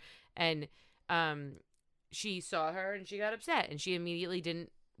either. And she saw her and she got upset, and she immediately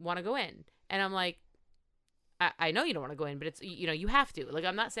didn't want to go in. And I'm like, I know you don't want to go in, but it's, you know, you have to. Like,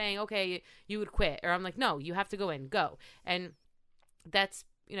 I'm not saying, okay, you would quit. Or I'm like, no, you have to go in. Go. And that's,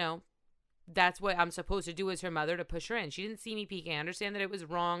 you know, that's what I'm supposed to do as her mother, to push her in. She didn't see me peeking. I understand that it was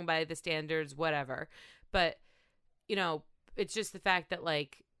wrong by the standards, whatever. But, you know, it's just the fact that,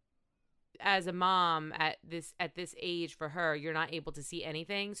 like, as a mom at this age for her, you're not able to see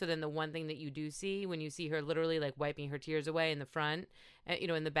anything. So then the one thing that you do see, when you see her literally like wiping her tears away in the front, you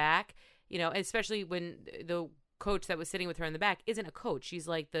know, in the back, you know, especially when the coach that was sitting with her in the back isn't a coach. She's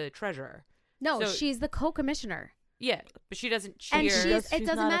like the treasurer. No, So- she's the co-commissioner. Yeah, but she doesn't cheer. And She's it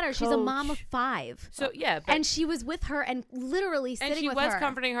doesn't not a matter. She's a mom of coach. 5. So yeah, but, And she was with her and literally sitting and she with was her.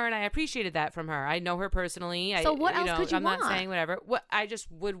 comforting her, and I appreciated that from her. I know her personally. So what else know, could you I'm want? not saying whatever. What I just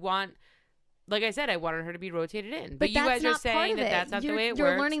would want, like I said, I wanted her to be rotated in. But But you that's guys are not part saying of that it. that's not the You're- way it you're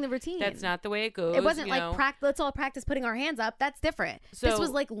works. learning the routine. That's not the way it goes. It wasn't you like know? let's all practice putting our hands up. That's different. This So-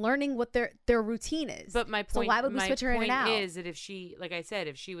 was like learning what their routine is. But my point, so why would we my switch her in and point out? is that if she, like I said,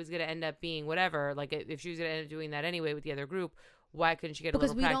 if she was going to end up being whatever, like if she was going to end up doing that anyway with the other group, why couldn't she get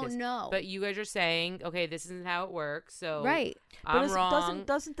Because a we little don't practice? know. But you guys are saying, okay, this isn't how it works. So Right. I'm But wrong.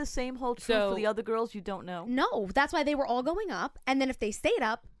 doesn't the same hold true So- for the other girls you don't know? No, that's why they were all going up. And then if they stayed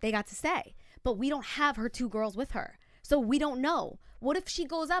up, they got to stay. But we don't have her 2 girls with her. So we don't know. What if she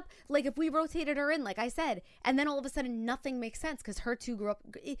goes up, like if we rotated her in, like I said, and then all of a sudden nothing makes sense because her 2 grew up.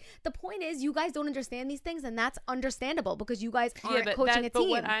 The point is, you guys don't understand these things, and that's understandable because you guys aren't coaching a team. But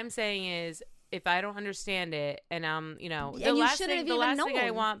what I'm saying is, if I don't understand it, and I'm, you know, And the you last shouldn't thing, have the even last thing I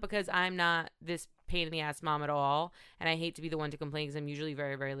known. want, because I'm not this pain in the ass mom at all, and I hate to be the one to complain because I'm usually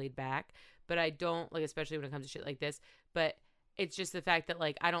very, very laid back, but I don't like, especially when it comes to shit like this. But it's just the fact that,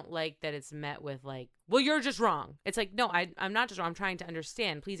 like, I don't like that it's met with like, well, you're just wrong. It's like, no, I'm not just wrong. I'm trying to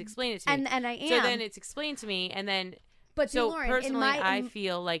understand. Please explain it to me. And I am. So then it's explained to me, and then. But So Lauren, personally, I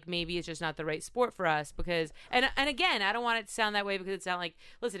feel like maybe it's just not the right sport for us because, and again, I don't want it to sound that way because it's not like,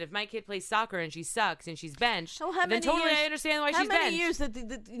 listen, if my kid plays soccer and she sucks and she's benched, So how then many totally years, I understand why how she's many benched. years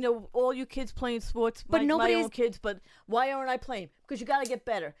that you know all you kids playing sports? But my nobody's- own kids. But why aren't I playing? Because you got to get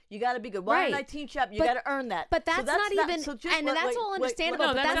better. You got to be good. Why aren't Right. I team champ? You But- got to earn that. But So that's not even, so just and wait, that's wait, all wait, understandable. No,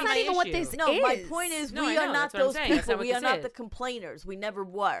 but that's that's not not my even what issue. this No, is. my point is No, I we know, are not that's what I'm those saying. That's people. not what We are this not is. the complainers. We never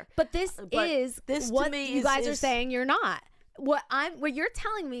were. But this But is this to what me you is- guys are is- saying you're not. What you're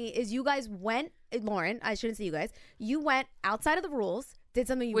telling me is you guys went, Lauren, I shouldn't say you guys, you went outside of the rules, did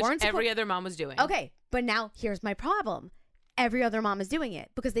something you which weren't every supposed. other mom was doing. Okay, but now here's my problem. Every other mom is doing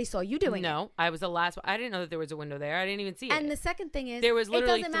it because they saw you doing it. No, I was the last one. I didn't know that there was a window there. I didn't even see it. And the second thing is, There was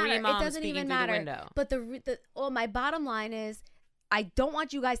literally it doesn't 3 matter. moms It doesn't speaking even through the matter. window. But my bottom line is, I don't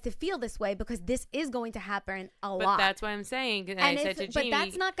want you guys to feel this way because this is going to happen a but lot. that's what I'm saying. And I said to but Jamie,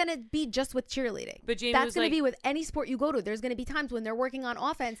 that's not going to be just with cheerleading. But Jamie that's was going like- to be with any sport you go to. There's going to be times when they're working on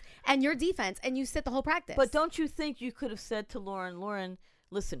offense and your defense, and you sit the whole practice. But don't you think you could have said to Lauren,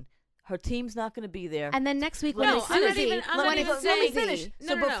 listen, her team's not going to be there. And then next week, when No, it's I'm not Susie, even- I'm not when even it's Let me saying- finish. Susie,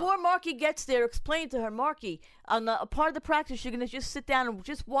 So No. before Marky gets there, explain to her, Marky, on a part of the practice, you're going to just sit down and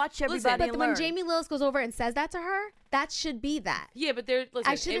just watch everybody but and when learn. Jamie Lillis goes over and says that to her, that should be that. yeah, but there.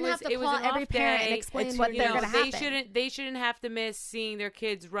 Listen, I shouldn't it was, have to it was call an every off parent and day. explain It's- what you they're know, going to happen. They shouldn't have to miss seeing their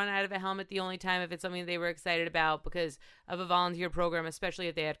kids run out of a helmet the only time if it's something they were excited about because of a volunteer program, especially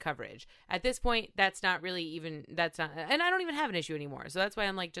if they had coverage. At this point, that's not, and I don't even have an issue anymore. So that's why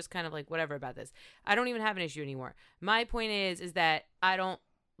I'm like just kind of like whatever about this. I don't even have an issue anymore. My point is that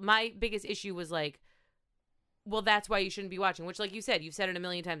my biggest issue was like, well, that's why you shouldn't be watching, which, like you said, you've said it a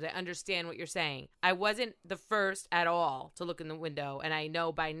million times. I understand what you're saying. I wasn't the first at all to look in the window, and I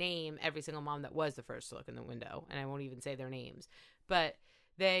know by name every single mom that was the first to look in the window, and I won't even say their names. But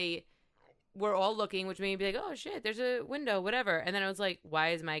they were all looking, which made me be like, oh, shit, there's a window, whatever. And then I was like, why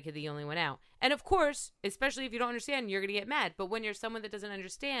is my kid the only one out? And, of course, especially if you don't understand, you're going to get mad. But when you're someone that doesn't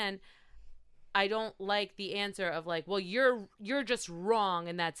understand, I don't like the answer of like, well, you're just wrong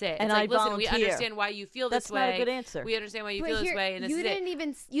and that's it. And it's like, I listen, volunteer. we understand why you feel That's this not way. a good answer. We understand why you But feel here, this way, and this you is didn't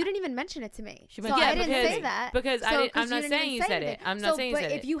it. you didn't even mention it to me. She So mentioned I it. didn't say that. Because I'm not you didn't saying even you say said it. anything. I'm not saying you but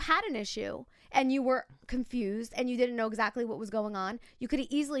said if it. you had an issue and you were confused and you didn't know exactly what was going on, you could have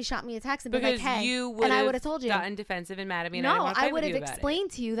easily shot me a text and been Because like, hey, you would and I have would have told you. gotten defensive and mad at me. And No, I would have have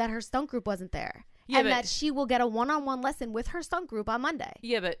explained to you that her stunt group wasn't there. Yeah, and but- that she will get a one-on-one lesson with her stunt group on Monday.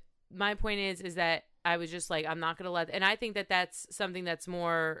 Yeah, but my point is that I was just like, I'm not going to let, and I think that that's something that's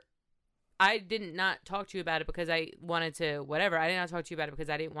more, I did not talk to you about it because I wanted to, whatever. I did not talk to you about it because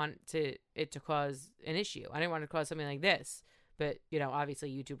I didn't want it to cause an issue. I didn't want to cause something like this. But, obviously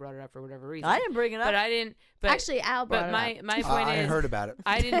you two brought it up for whatever reason. I didn't bring it up. But I didn't. But, Actually, Al brought it my, up. my point I is, heard about it.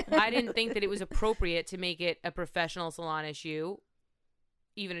 I didn't think that it was appropriate to make it a professional salon issue,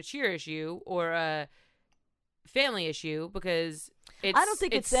 even a cheer issue, or a family issue, because I don't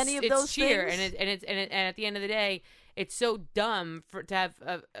think it's any of those cheer, things. And at the end of the day, it's so dumb to have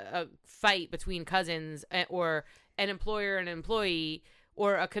a fight between cousins, or an employer and an employee,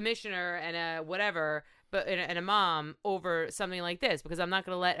 or a commissioner and a whatever, and a mom over something like this, because I'm not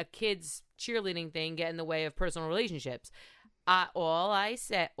going to let a kid's cheerleading thing get in the way of personal relationships. All I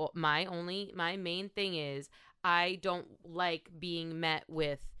said, my main thing is, I don't like being met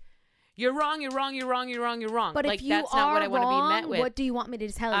with, you're wrong, you're wrong, you're wrong, you're wrong, you're wrong. But like, if you that's are not what I want to be met wrong, with. what do you want me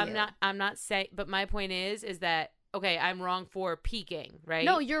to tell you? I'm not saying, but my point is that, okay, I'm wrong for peaking, right?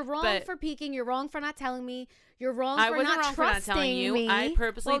 No, you're wrong But for peeking. You're wrong for not telling me. You're wrong I for wasn't not wrong for not trusting telling you. me. I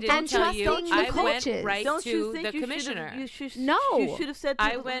purposely didn't and tell you. trusting the I coaches. went right Don't you to think the you commissioner. No. You should have said to I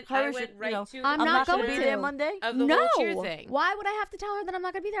her, went you right know, to I'm I'm not not going to going be there to. Monday. of the no. whole cheer thing. Why would I have to tell her that I'm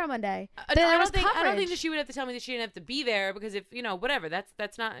not going to be there on Monday? I There don't was think coverage. that she would have to tell me that she didn't have to be there, because if whatever,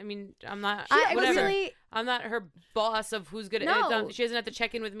 that's not. I mean, I'm not. I whatever. really- I'm not her boss of who's gonna. No. She doesn't have to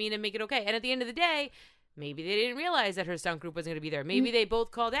check in with me to make it okay. And at the end of the day, maybe they didn't realize that her stunt group wasn't going to be there. Maybe they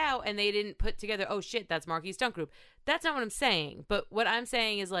both called out and they didn't put together, oh shit, that's Marky's stunt group. That's not what I'm saying. But what I'm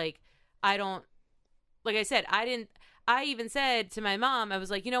saying is, like, I don't, like I said, I even said to my mom, I was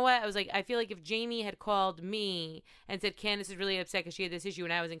like, you know what? I was like, I feel like if Jamie had called me and said Candace is really upset because she had this issue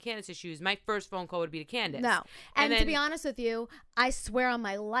and I was in Candace's shoes, my first phone call would be to Candace. No. And to then- be honest with you, I swear on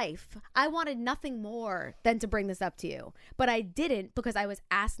my life, I wanted nothing more than to bring this up to you. But I didn't, because I was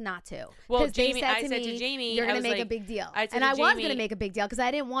asked not to. Well, 'Cause they Jamie, said I to said me, to Jamie, you're I going to was make a like- big deal. I said And to I was going to Jamie- make a big deal because I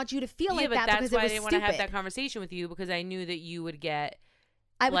didn't want you to feel Yeah, like but that that's because why it I was didn't stupid. want to have that conversation with you, because I knew that you would get.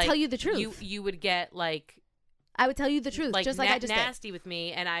 I would like, tell you the truth. You would get I would tell you the truth, like just like I just did. nasty with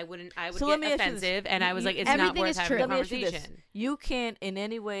me, and I would So let get me ask you this. offensive, and I was like, it's Everything not worth is having true. a Let me ask you this. conversation. You can't in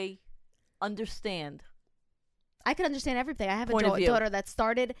any way understand. I could understand everything. I have a Point of view. daughter that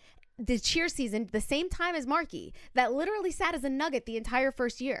started the cheer season the same time as Marky, that literally sat as a nugget the entire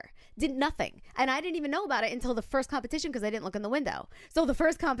first year, did nothing. And I didn't even know about it until the first competition because I didn't look in the window. So the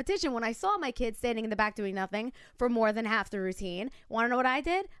first competition, when I saw my kid standing in the back doing nothing for more than half the routine, want to know what I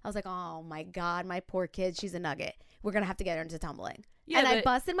did? I was like, oh my God, my poor kid, she's a nugget. We're going to have to get her into tumbling. Yeah, and I but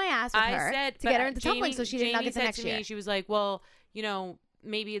busted my ass with her to but get her into tumbling Jamie- so she didn't Jamie nugget the said next to me, year. she was like, well,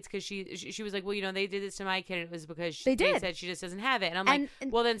 maybe it's because she was like, well, they did this to my kid, and it was because They did. said she just doesn't have it. And I'm And-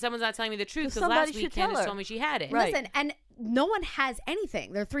 like, well, then someone's not telling me the truth, because somebody last should week tell Candace her. told me she had it. Right. Listen, and no one has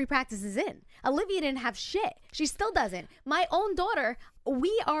anything. They're 3 practices in. Olivia didn't have shit. She still doesn't. My own daughter,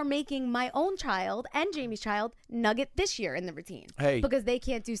 we are making my own child and Jamie's child nugget this year in the routine. Hey. Because they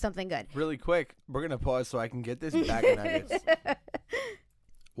can't do something good. Really quick, we're going to pause so I can get this back in nuggets.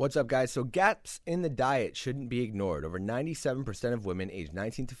 What's up, guys? So gaps in the diet shouldn't be ignored. Over 97% of women aged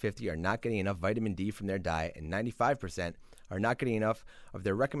 19 to 50 are not getting enough vitamin D from their diet, and 95% are not getting enough of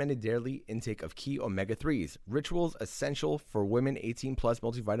their recommended daily intake of key omega-3s. Ritual's Essential for Women 18 Plus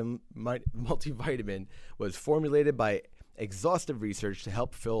multivitamin was formulated by exhaustive research to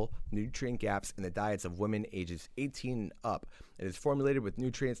help fill nutrient gaps in the diets of women ages 18 and up. It is formulated with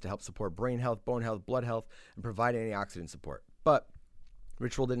nutrients to help support brain health, bone health, blood health, and provide antioxidant support. But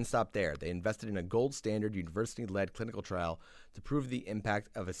Ritual didn't stop there. They invested in a gold standard university-led clinical trial to prove the impact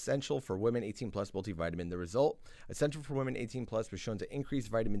of Essential for Women 18 Plus multivitamin. The result, Essential for Women 18 Plus was shown to increase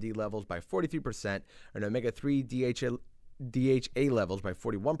vitamin D levels by 43% and omega-3 DHA levels by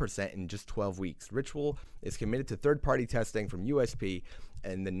 41% in just 12 weeks. Ritual is committed to third-party testing from USP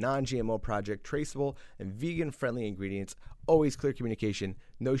and the non-GMO project, traceable and vegan-friendly ingredients, always clear communication,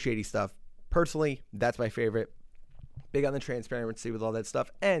 no shady stuff. Personally, that's my favorite. Big on the transparency with all that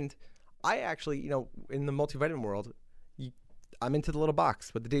stuff. And I actually, in the multivitamin world, I'm into the little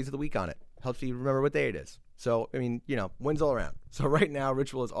box with the days of the week on it. Helps you remember what day it is. So, I mean, wins all around. So right now,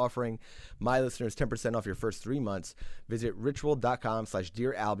 Ritual is offering my listeners 10% off your first 3 months. Visit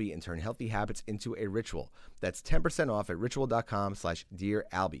ritual.com/DearAlbie and turn healthy habits into a ritual. That's 10% off at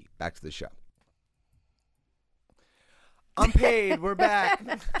ritual.com/DearAlbie. Back to the show. I'm paid. We're back.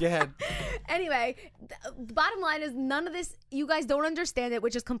 Go ahead. Anyway, the bottom line is none of this, you guys don't understand it,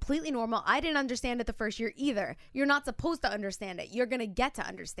 which is completely normal. I didn't understand it the first year either. You're not supposed to understand it. You're going to get to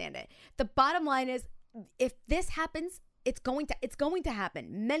understand it. The bottom line is if this happens, it's going to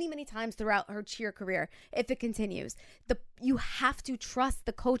happen many, many times throughout her cheer career if it continues. You have to trust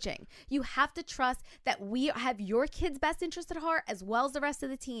the coaching. You have to trust that we have your kid's best interest at heart as well as the rest of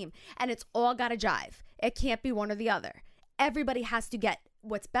the team. And it's all got to jive. It can't be one or the other. Everybody has to get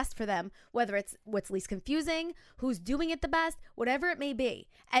what's best for them, whether it's what's least confusing, who's doing it the best, whatever it may be.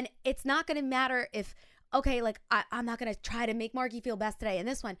 And it's not going to matter if, okay, like I'm not going to try to make Marky feel best today. And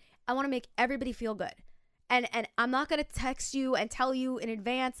this one, I want to make everybody feel good. And I'm not going to text you and tell you in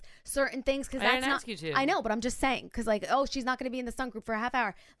advance certain things because that's didn't not. ask you to. I know, but I'm just saying because like, oh, she's not going to be in the Sun Group for a half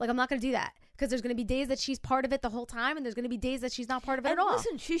hour. Like I'm not going to do that because there's going to be days that she's part of it the whole time, and there's going to be days that she's not part of it And at all.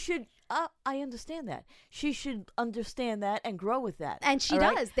 listen, she should. I understand that. She should understand that and grow with that. And she all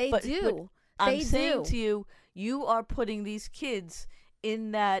right? does. They do. I'm They saying do. to you, you are putting these kids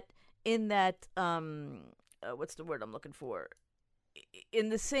in that. What's the word I'm looking for? In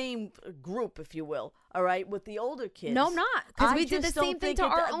the same group, if you will, all right, with the older kids. No, I'm not, because I we did the just same don't thing think to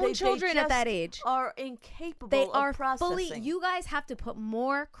it- our own they children at that just age. Are incapable. They of are processing. fully. You guys have to put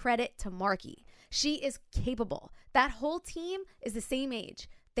more credit to Marky. She is capable. That whole team is the same age.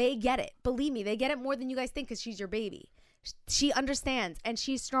 They get it. Believe me, they get it more than you guys think because she's your baby. She understands, and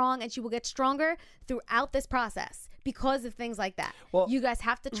she's strong, and she will get stronger throughout this process because of things like that. Well, you guys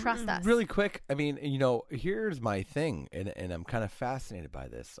have to trust us. Really quick, I mean, here's my thing, and I'm kind of fascinated by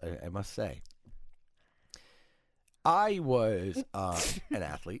this, I must say. I was an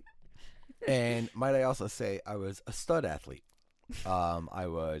athlete, and might I also say I was a stud athlete. I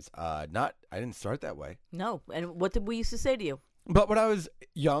was I didn't start that way. No, and what did we used to say to you? But when I was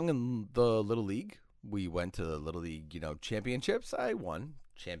young in the Little League, we went to the Little League, championships. I won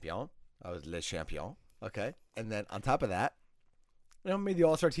champion. I was le champion. Okay. And then on top of that, made the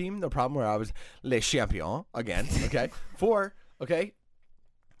All-Star team. No problem where I was le champion again. Okay. 4. Okay.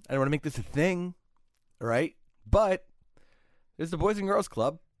 I don't want to make this a thing. All right. But there's the Boys and Girls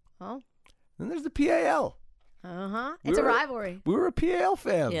Club. Oh. Then there's the PAL. Uh-huh. We It's a were- rivalry. We were a PAL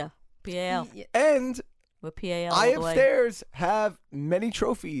fam. Yeah, PAL. And We're PAL. I all the way. upstairs have many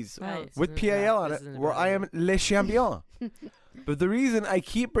trophies Right. with PAL on it where I am le champion. But the reason I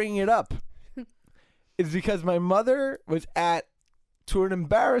keep bringing it up is because my mother was to an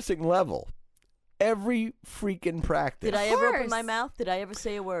embarrassing level every freaking practice. Did I ever open course. my mouth? Did I ever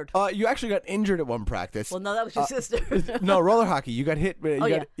say a word? You actually got injured at one practice. Well, no, that was your sister. No, roller hockey. You got hit.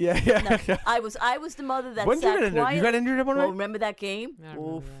 Yeah. No, I was the mother that When did you sat get injured? quiet. You got injured at one Well, night? remember that game? I don't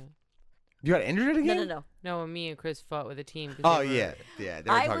remember Oof. that. You got injured again? No. No, when me and Chris fought with a team. 'cause Oh, they were- yeah. They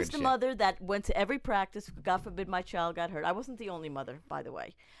were I talking was the shit. mother that went to every practice. God forbid my child got hurt. I wasn't the only mother, by the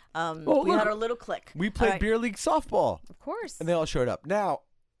way. Well, we look, had our little clique. We played All right. beer league softball. Of course. And they all showed up. Now,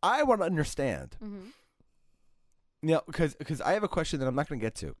 I want to understand. Mm-hmm. Because I have a question that I'm not going to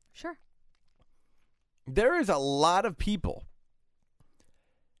get to. Sure. There is a lot of people.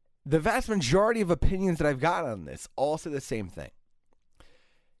 The vast majority of opinions that I've got on this all say the same thing.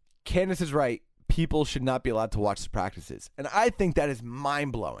 Candace is right. People should not be allowed to watch the practices. And I think that is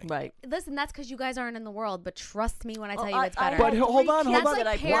mind-blowing. Right. Listen, that's because you guys aren't in the world, but trust me when I tell you I- it's I better. But have hold on, three hold kids on. that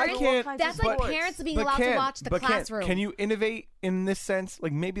I That's like play parents- all kinds of That's like sports. parents being But allowed to Can- watch the but classroom. Can you innovate in this sense?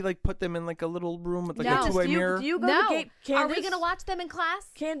 Like maybe like put them in like a little room with like No. a Candace, two-way do mirror? you go No. to Gabe? Are Candace, we going to watch them in class?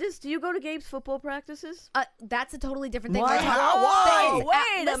 Candace, do you go to Gabe's football practices? That's a totally different thing. Why? We're talking- Why? Things-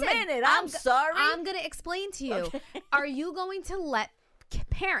 Wait a listen, minute. I'm sorry. I'm going to explain to you. Are you going to let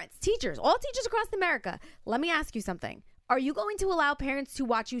parents, teachers, all teachers across America, let me ask you something. Are you going to allow parents to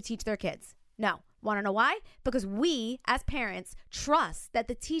watch you teach their kids? No. Want to know why? Because we, as parents, trust that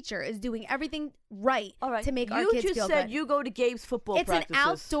the teacher is doing everything right All right. to make our you kids just feel said good. you go to Gabe's football It's practices. an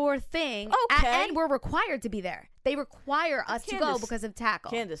outdoor thing. Okay. And we're required to be there. They require us to go Candace, because of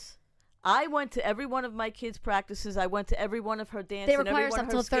tackle. Candace, I went to every one of my kids' practices. I went to every one of her dances. They and every require us one up of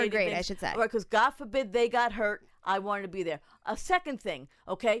her till third skating grade, things. I should say. All right, because God forbid they got hurt. I wanted to be there. A second thing,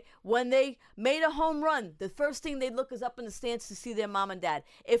 okay, when they made a home run, the first thing they look is up in the stands to see their mom and dad.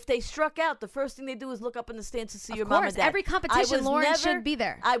 If they struck out, the first thing they do is look up in the stands to see your mom course, and dad. every competition, I was Lauren, never- should be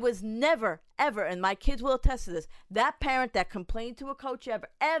there. I was never, ever, and my kids will attest to this, that parent that complained to a coach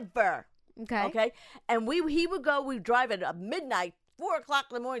ever. Okay. Okay, and he would go. We'd drive at midnight, 4 o'clock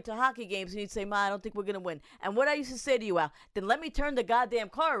in the morning to hockey games, and you'd say, Ma, I don't think we're going to win. And what I used to say to you, Al, then let me turn the goddamn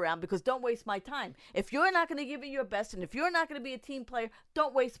car around, because don't waste my time. If you're not going to give it your best, and if you're not going to be a team player,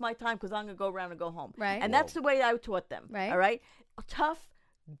 don't waste my time, because I'm going to go around and go home. Right. And that's the way I taught them. Right. All right? Tough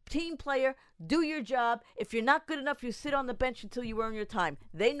team player, do your job. If you're not good enough, you sit on the bench until you earn your time.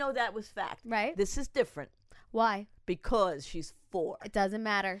 They know that was fact. Right. This is different Why? because she's 4. It doesn't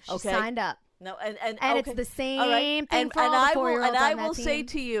matter. She Okay. signed up. No, and it's okay. the same All right. thing for all the I will, 4-year-olds and I on that will say team.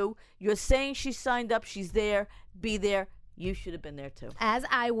 to you, you're saying she signed up, she's there, be there. You should have been there too. As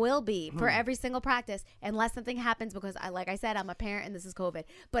I will be for every single practice, unless something happens, because like I said, I'm a parent and this is COVID.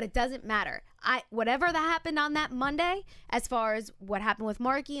 But it doesn't matter. Whatever that happened on that Monday, as far as what happened with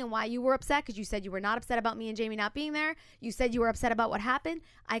Marky and why you were upset, because you said you were not upset about me and Jamie not being there. You said you were upset about what happened.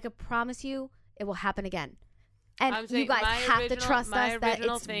 I could promise you it will happen again. And I'm you saying guys my have to original- trust my us that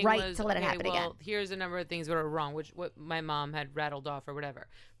original it's thing right was, to let it okay, happen again. well, here's a number of things that are wrong, which what my mom had rattled off or whatever.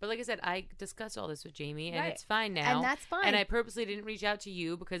 But like I said, I discussed all this with Jamie, and Right. it's fine now. And that's fine. And I purposely didn't reach out to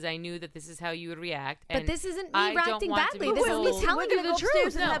you because I knew that this is how you would react. But and this isn't me I don't reacting want to badly. be This is me told- telling We're you gonna the go upstairs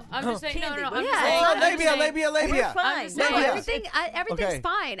truth. and No, have I'm just saying. No, candy. no, I'm We're just Yeah. saying. Oh, I'm just saying- We're labia. fine. just No, saying- everything's Okay.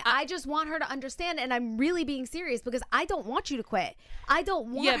 fine. I just want her to understand, and I'm really being serious because I don't want you to quit. I don't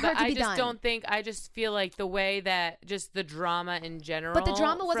want Yeah, her but to I be just done. don't think. I just feel like the way that just the drama in general. But the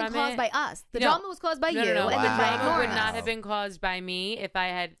drama wasn't from caused it- by us. The No. drama was caused by No, you, no, no. and The then Wow. by drama would ignoring not us. have been caused by me if I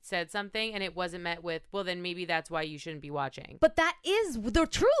had said something and it wasn't met with, well, then maybe that's why you shouldn't be watching. But that is the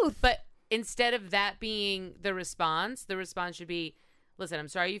truth. But instead of that being the response should be, listen, I'm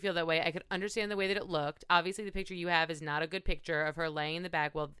sorry you feel that way. I could understand the way that it looked. Obviously, the picture you have is not a good picture of her laying in the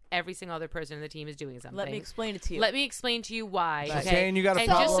bag while every single other person in the team is doing something. Let me explain it to you. Let me explain to you why. She's Okay? saying you got a and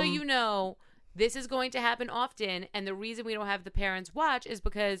just so problem. you know, this is going to happen often, and the reason we don't have the parents watch is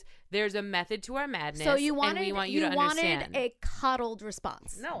because there's a method to our madness. So you and wanted we want you to understand. wanted a cuddled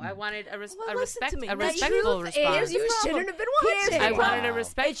response. No, I wanted a, Well, listen to me. a The respectful truth response. is, you shouldn't have been watching. I wanted a It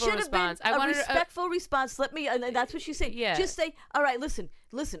respectful should have been response. I a wanted respectful response. Let me, and that's what she said. Yeah. Just say, all right, listen.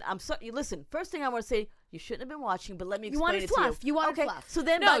 I'm sorry. Listen. First thing I want to say, you shouldn't have been watching, but let me You explain wanted it fluff. to you. You wanted okay. fluff. So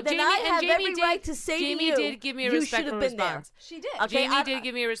then, No, then Jamie- I and have Jamie every did- right to say Jamie to you, did give me a you should respectful have been there. response. She did. Okay, Jamie did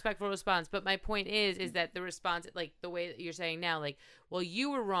give me a respectful response, but my point is that the response, like the way that you're saying now, like, well,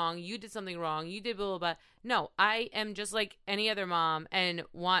 you were wrong, you did something wrong, you did blah blah blah. No, I am just like any other mom, and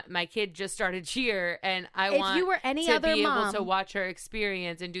want my kid just started cheer, and I If want you were any to other be able mom- to watch her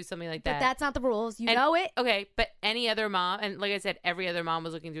experience and do something like But that. that's not the rules. You And- know it. Okay, but any other mom, and like I said, every other mom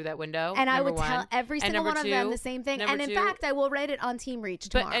was looking through that window. And I number would tell one. every And single number one of them two- the same thing. number And in two- fact, I will write it on Team Reach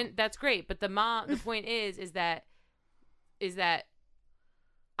tomorrow. But and that's great. But the point is that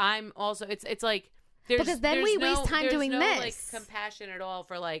I'm also it's like there's Because then there's we no- waste time there's doing no, this. like compassion at all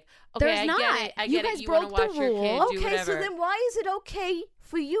for like okay There's I not. get it I You get guys it you want to broke the watch your kid rule. do Okay, whatever. so then why is it okay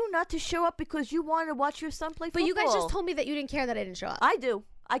for you not to show up because you want to watch your son play But football? you guys just told me that you didn't care that I didn't show up. I do.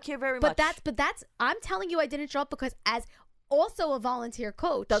 I care very much. But that's I'm telling you I didn't show up because as also a volunteer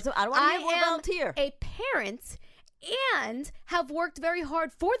coach, I don't want to hear more am volunteer. a parent and have worked very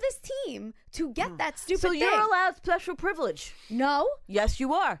hard for this team to get that stupid So thing. you're allowed special privilege. No. Yes,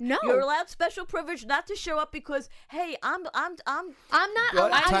 you are. No. You're allowed special privilege not to show up because, hey, I'm I'm not.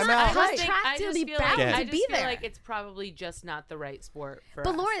 What? I'm Time not out. I just contractually feel bound like, Yeah. I to just be feel there. like it's probably just not the right sport for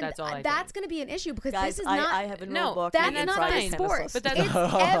But us. Lauren, That's all I that's think. going to be an issue because Guys, this is not. I have a No, walk That's And that's not fine. the sport. But that's- It's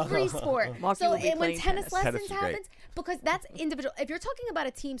every sport. Marky So will be when playing tennis tennis. lessons Tennis is great. happens, because that's individual. If you're talking about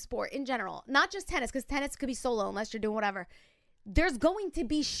a team sport in general, not just tennis, because tennis could be solo unless you're doing whatever. There's going to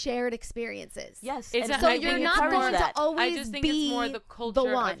be shared experiences. Yes. It's and a- So I you're think not it's more going to that. always I just think be it's more the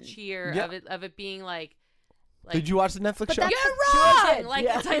culture one. of cheer Yeah. of it being like Did you watch the Netflix show? that's- you're wrong. Like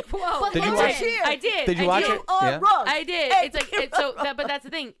Yeah. it's like whoa. But Did you Lauren, watch it? I did. Did you I watch did. it? You are Yeah. wrong. I did. Hey, It's like it's so that, but that's the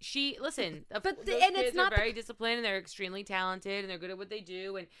thing. Listen. But Those and it's kids not are the- very disciplined and they're extremely talented and they're good at what they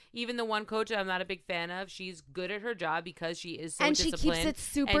do. And even the one coach that I'm not a big fan of, she's good at her job because she is so And she keeps disciplined. it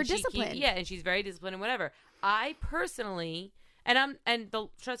super and she disciplined. yeah, and she's very disciplined and whatever. I personally.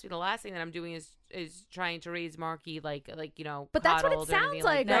 Trust me, the last thing that I'm doing is trying to raise Marky like you know. But that's what it coddled or anything sounds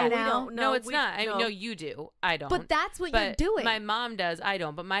like that. right we now. don't. No, it's we- not. I no. mean, no, you do. I don't. But that's what you're But doing. My mom does. I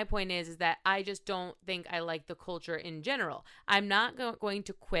don't. But my point is that I just don't think I like the culture in general. I'm not going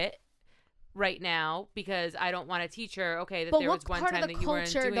to quit right now because I don't want to teach her. Okay, that But there what was one part of time the that you weren't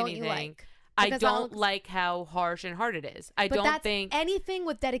culture doing don't you anything. like? I Because don't I'll- like how harsh and hard it is. I but don't that's think. anything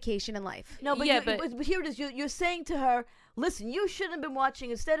with dedication in life. No, but, Yeah, but here it is. You're saying to her, listen, you shouldn't have been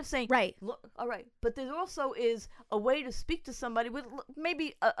watching. Instead of saying, Right. Look, all right. But there also is a way to speak to somebody with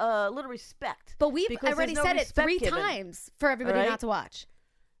maybe a little respect. But we've Because already there's no said it respect 3 given. times for everybody All right? not to watch.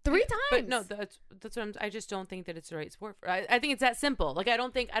 3 times. But no, that's what I just don't think that it's the right sport for. I think it's that simple. Like I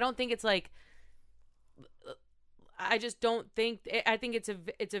don't think it's like. I just don't think. I think it's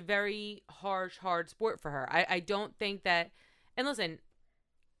a very hard sport for her. I don't think that. And listen,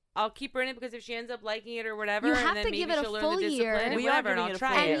 I'll keep her in it because if she ends up liking it or whatever, You have and then to maybe give it a she'll learn full the year. discipline and We are whatever, and giving I'll it a try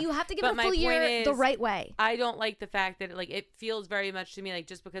full it. year. and you have to give But it a my full year point is, the right way. I don't like the fact that like it feels very much to me like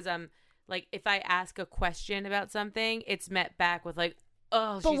just because I'm like if I ask a question about something, it's met back with like,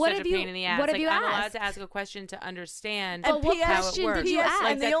 oh, But she's what such a have you- pain in the ass. what have like you I'm allowed asked? to ask a question to understand And what how question it works. did you ask?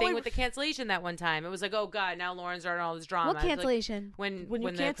 Like And the that only- thing with the cancellation that one time. It was like, oh God, now Lauren's starting all this drama. What I was like, cancellation? when When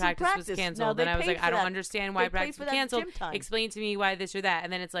you the cancel practice was practice. Now canceled, they and I was paid like, for I don't that. understand They why paid practice for was that canceled. gym time. Explain to me why this or that.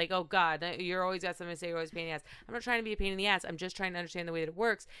 And then it's like, oh God, you're always got something to say. You're always a pain in the ass. I'm not trying to be a pain in the ass. I'm just trying to understand the way that it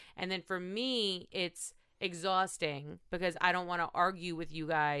works. And then for me, it's exhausting because I don't want to argue with you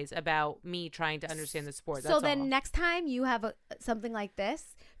guys about me trying to understand the sport. So That's then all. next time you have something like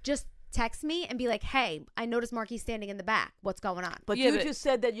this, just text me and be like, hey, I noticed Marky's standing in the back. What's going on? But Yeah, you but- just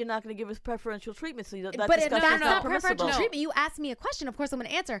said that you're not going to give us preferential treatment, so that But if discussion that's is not permissible. preferential No. treatment. You ask me a question, of course I'm going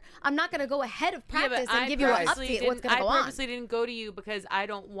to answer. I'm not going to go ahead of Yeah, but practice I and give you an purposely update what's going to go I on. purposely didn't go to you because I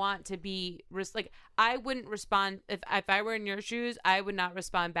don't want to be like I wouldn't respond if I were in your shoes. I would not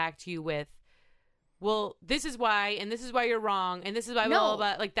respond back to you with, well, this is why, and this is why you're wrong, and this is why blah, blah,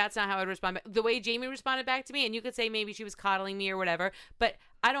 blah. Like that's not how I'd respond back. The way Jamie responded back to me, and you could say maybe she was coddling me or whatever, but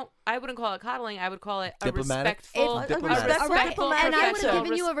I wouldn't call it coddling. I would call it a Diplomatic? respectful, A respectful diplomatic and I would have answer.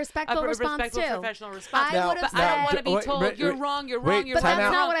 given you a respectful response respectful, too. professional response. I would have But I don't said, want to be wait, told wait, you're wait, wrong, you're wait, wrong, you're but time that's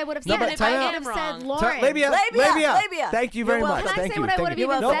out. not what I would have No, said. but If I time would out. have said, Time- Lauren, Labia, Labia. Thank you very You're much. welcome. Can I Thank say you. what I Thank would've you.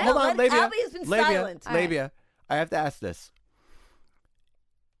 even No, said? hold on, Let- Labia. Albia's been Labia, silent. All right. Labia, I have to ask this.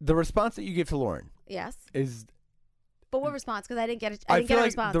 The response that you give to Lauren yes. is But what response? Because I didn't get I a feel like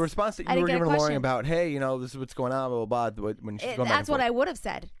response. the response that I you didn't were get a giving Lauren question. about, hey, you know, this is what's going on, blah, blah, blah, when she's going back That's and what forth. I would have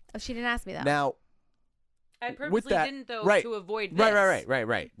said. If she didn't ask me though. Now, I with purposely that, didn't though right, to avoid this.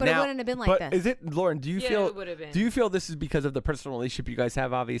 right. But it Now, wouldn't have been like but this. is it, Lauren? Do you Yeah, feel? it would have been. Do you feel this is because of the personal relationship you guys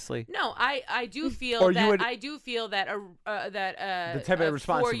have? Obviously. No, I do feel Or you that would- I do feel that The type of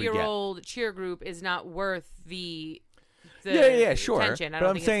response you would get. 4-year-old cheer group is not worth the Yeah, sure. attention. I But don't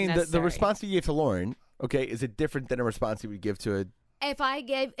I'm think saying it's that the necessary. response that you gave to Lauren, okay, is it different than a response you would give to a?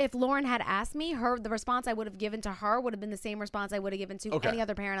 If Lauren had asked me, the response I would have given to her would have been the same response I would have given to Okay. any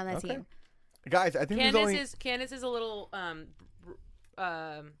other parent on that Okay. team. Guys, I think there's only. Candace is a little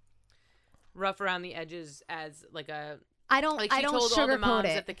rough around the edges as like a I don't like she told told all the sugarcoat moms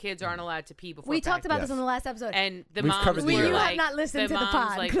it. that the kids aren't allowed to pee before We talked about Yes. this on the last episode. and the We've moms covered the were year. You have like, not listened to the moms,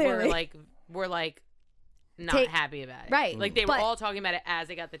 pod, like, clearly. were like not Take- happy about it. Right. Like they were But- all talking about it as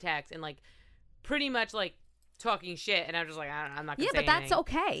they got the text and like pretty much like talking shit and I was just like I'm not gonna yeah, say but that's anything.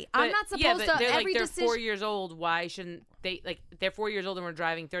 okay. I'm But- not supposed yeah, but to they're every like they're decision. 4 years old. Why shouldn't they like they're 4 years old and we're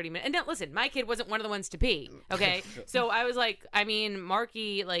driving 30 minutes? And now, listen, my kid wasn't one of the ones to pee. Okay, so I was like, I mean,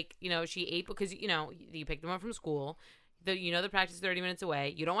 Marky, like she ate because you pick them up from school. The practice is 30 minutes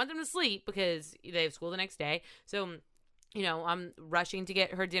away. You don't want them to sleep because they have school the next day. So I'm rushing to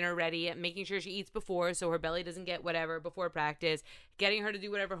get her dinner ready and making sure she eats before so her belly doesn't get whatever before practice, getting her to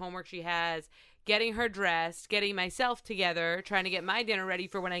do whatever homework she has, getting her dressed, getting myself together, trying to get my dinner ready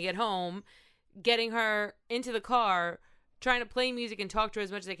for when I get home, getting her into the car, trying to play music and talk to her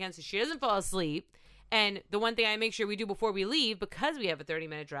as much as I can so she doesn't fall asleep. And the one thing I make sure we do before we leave, because we have a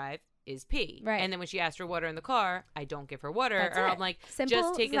 30-minute drive, is pee. Right. And then when she asks for water in the car, I don't give her water. That's or it. I'm like, Simple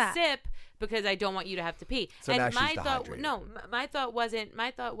just take as a that. sip because I don't want you to have to pee. So and now she's my thought, dehydrated. no, my thought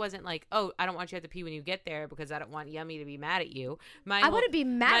wasn't like, oh, I don't want you to have to pee when you get there because I don't want Yummy to be mad at you. I wouldn't be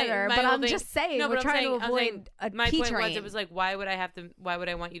mad at her, but whole I'm just saying, no, we're but I'm trying to saying- I'm avoid saying a my pee point train. was, it was like, why would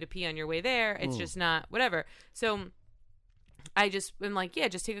I want you to pee on your way there? It's just not whatever. So I just am like, yeah,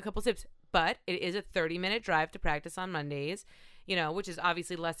 just take a couple sips. But it is a 30-minute drive to practice on Mondays, which is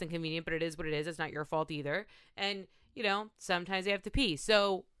obviously less than convenient, but it is what it is. It's not your fault either. And, sometimes they have to pee.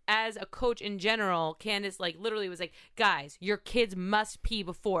 So as a coach in general, Candace literally was like, guys, your kids must pee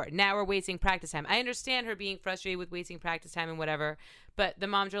before. Now we're wasting practice time. I understand her being frustrated with wasting practice time and whatever, but the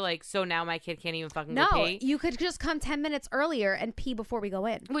moms are like, so now my kid can't even fucking no, go pee? you could just come 10 minutes earlier and pee before we go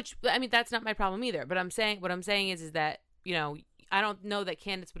in. Which, I mean, that's not my problem either. But what I'm saying is that, I don't know that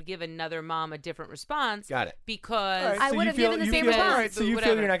Candace would give another mom a different response. Got it. Because All right, I so would you have feel- given the you same feel- response. All right, so you feel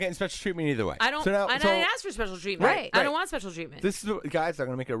Whatever. you're not getting special treatment either way. I don't. So now, and so I didn't ask for special treatment. Right, I right. don't want special treatment. This is guys. I'm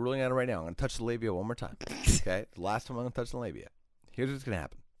gonna make a ruling on it right now. I'm gonna touch the labia one more time. Okay, the last time I'm gonna touch the labia. Here's what's gonna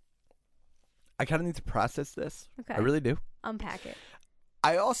happen. I kind of need to process this. Okay. I really do. Unpack it.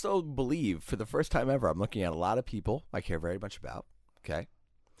 I also believe, for the first time ever, I'm looking at a lot of people I care very much about. Okay,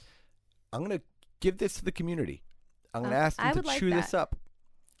 I'm gonna give this to the community. I'm gonna ask them I to would like chew that. this up.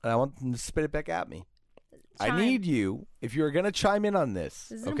 and I want them to spit it back at me. I Chime. need you, if you're going to chime in on this,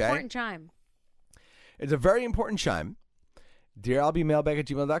 This is an okay? important chime. It's a very important chime.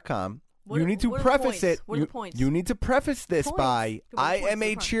 DearAlBeMailbag@gmail.com. What You are- need to what are the preface points? it. What are you, the points? you need to preface this Points. by, What are I the points? am a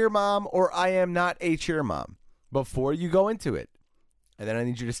What are the cheer mom or I am not a cheer mom before you go into it. And then I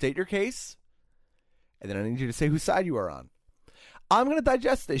need you to state your case. And then I need you to say whose side you are on. I'm going to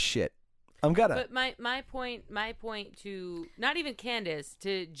digest this shit. I'm going to. But my point to not even Candace,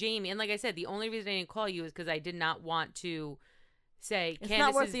 to Jamie, and like I said, the only reason I didn't call you is because I did not want to say It's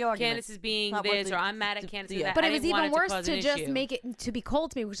not worth Candace the argument. Candace is being Not worth this the- or I'm mad at Candace. yeah. That. But I it was didn't want even it worse cause to an just issue. make it to be cold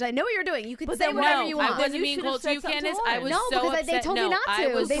to me, which I know what you're doing. You could But say then whatever no, you I want. wasn't You being should have cold to said you, something to Candace. I Lauren. was No, so because they upset. told me No, not I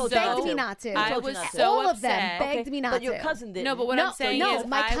to. was They so, begged me not to. I Told you was not to. so All upset. of them begged me not But your to. cousin did. No, but what No, I'm saying no, is,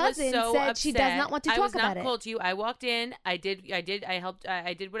 my I was cousin so said she does upset. not want to I talk was about not it. cold to you. I walked in. I helped.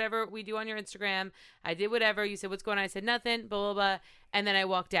 I did whatever we do on your Instagram. I did whatever. You said, "What's going on?" I said, "Nothing." Blah blah blah. And then I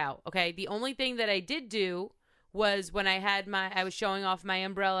walked out. Okay. The only thing that I did do was when I was showing off my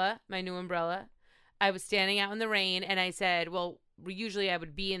umbrella, my new umbrella. I was standing out in the rain, and I said, "Well, usually I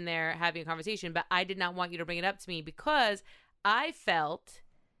would be in there having a conversation, but I did not want you to bring it up to me because I felt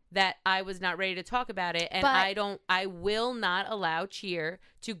that I was not ready to talk about it, and But- I will not allow cheer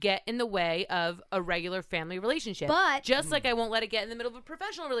to get in the way of a regular family relationship. But- just like I won't let it get in the middle of a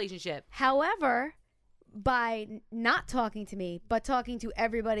professional relationship. However, by not talking to me, but talking to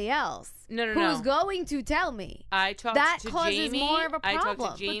everybody else, No, who's going to tell me, I talked that to causes Jamie. more of a I problem.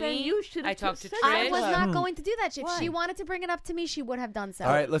 talked to But Jamie. then you should have I talked to said Trish. I was Trish. not going to do that. If Why? she wanted to bring it up to me, she would have done so.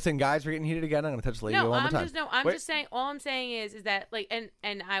 All right, listen, guys, we're getting heated again. I'm going to touch the lady No, one more I'm time. just I'm Wait. just saying. All I'm saying is that like, and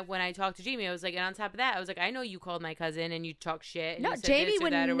I when I talked to Jamie, I was like, and on top of that, I was like, I know you called my cousin and you talked shit. And No, you said Jamie this or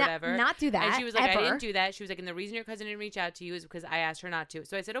would that or not- whatever. not do that, And she was like, I ever. didn't do that. She was like, and the reason your cousin didn't reach out to you is because I asked her not to.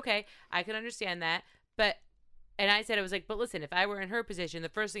 So I said, okay, I can understand that, but. And I said, I was like, but listen, if I were in her position, the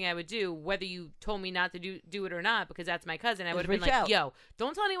first thing I would do, whether you told me not to do it or not, because that's my cousin, I Is would have been reach like, out. yo,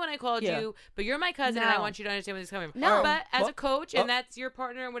 don't tell anyone I called Yeah. you, but you're my cousin, and I No. want you to understand where this is coming from. No. But as Well, a coach, and that's your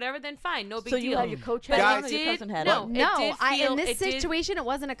partner and whatever, then fine, no big So deal. you had your coach But hat Guys- on or your cousin had no, on? it No, did in feel- this it did- situation, it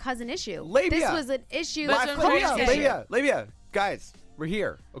wasn't a cousin issue. Labia. This was an issue. But My that's coach what I'm Labia, saying. issue. Labia, guys, we're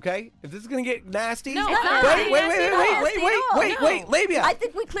here, okay? If this is gonna get nasty, No, it's not wait, nasty wait, at wait, all. wait, Nasty wait, at all. wait, No. wait, Labia. I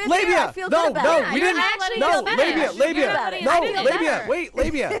think we cleared the air. Labia, I feel good no, about no, it. we Yeah, didn't. I actually No, feel better. Labia, You're Labia, about it. no, I feel Labia, better. wait,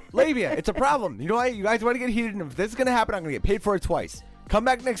 Labia. It's a problem. You know why? You guys want to get heated, and if this is gonna happen, I'm gonna get paid for it twice. Come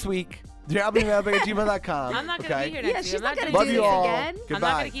back next week. DearAlBeMailbag@gmail.com. I'm not going to okay? be here Yeah, next she's week. not I'm gonna not Love do you this all. again. Goodbye. I'm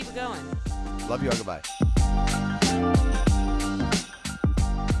not going to keep it going. Love you all. Goodbye.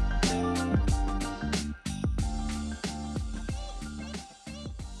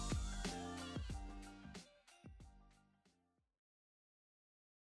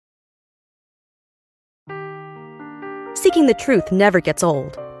 Seeking the truth never gets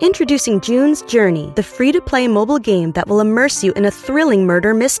old. Introducing June's Journey, the free-to-play mobile game that will immerse you in a thrilling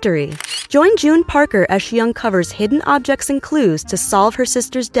murder mystery. Join June Parker as she uncovers hidden objects and clues to solve her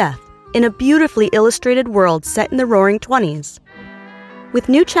sister's death in a beautifully illustrated world set in the Roaring '20s. With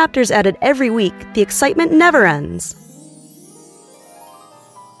new chapters added every week, the excitement never ends.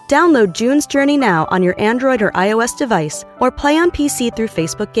 Download June's Journey now on your Android or iOS device or play on PC through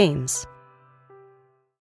Facebook Games.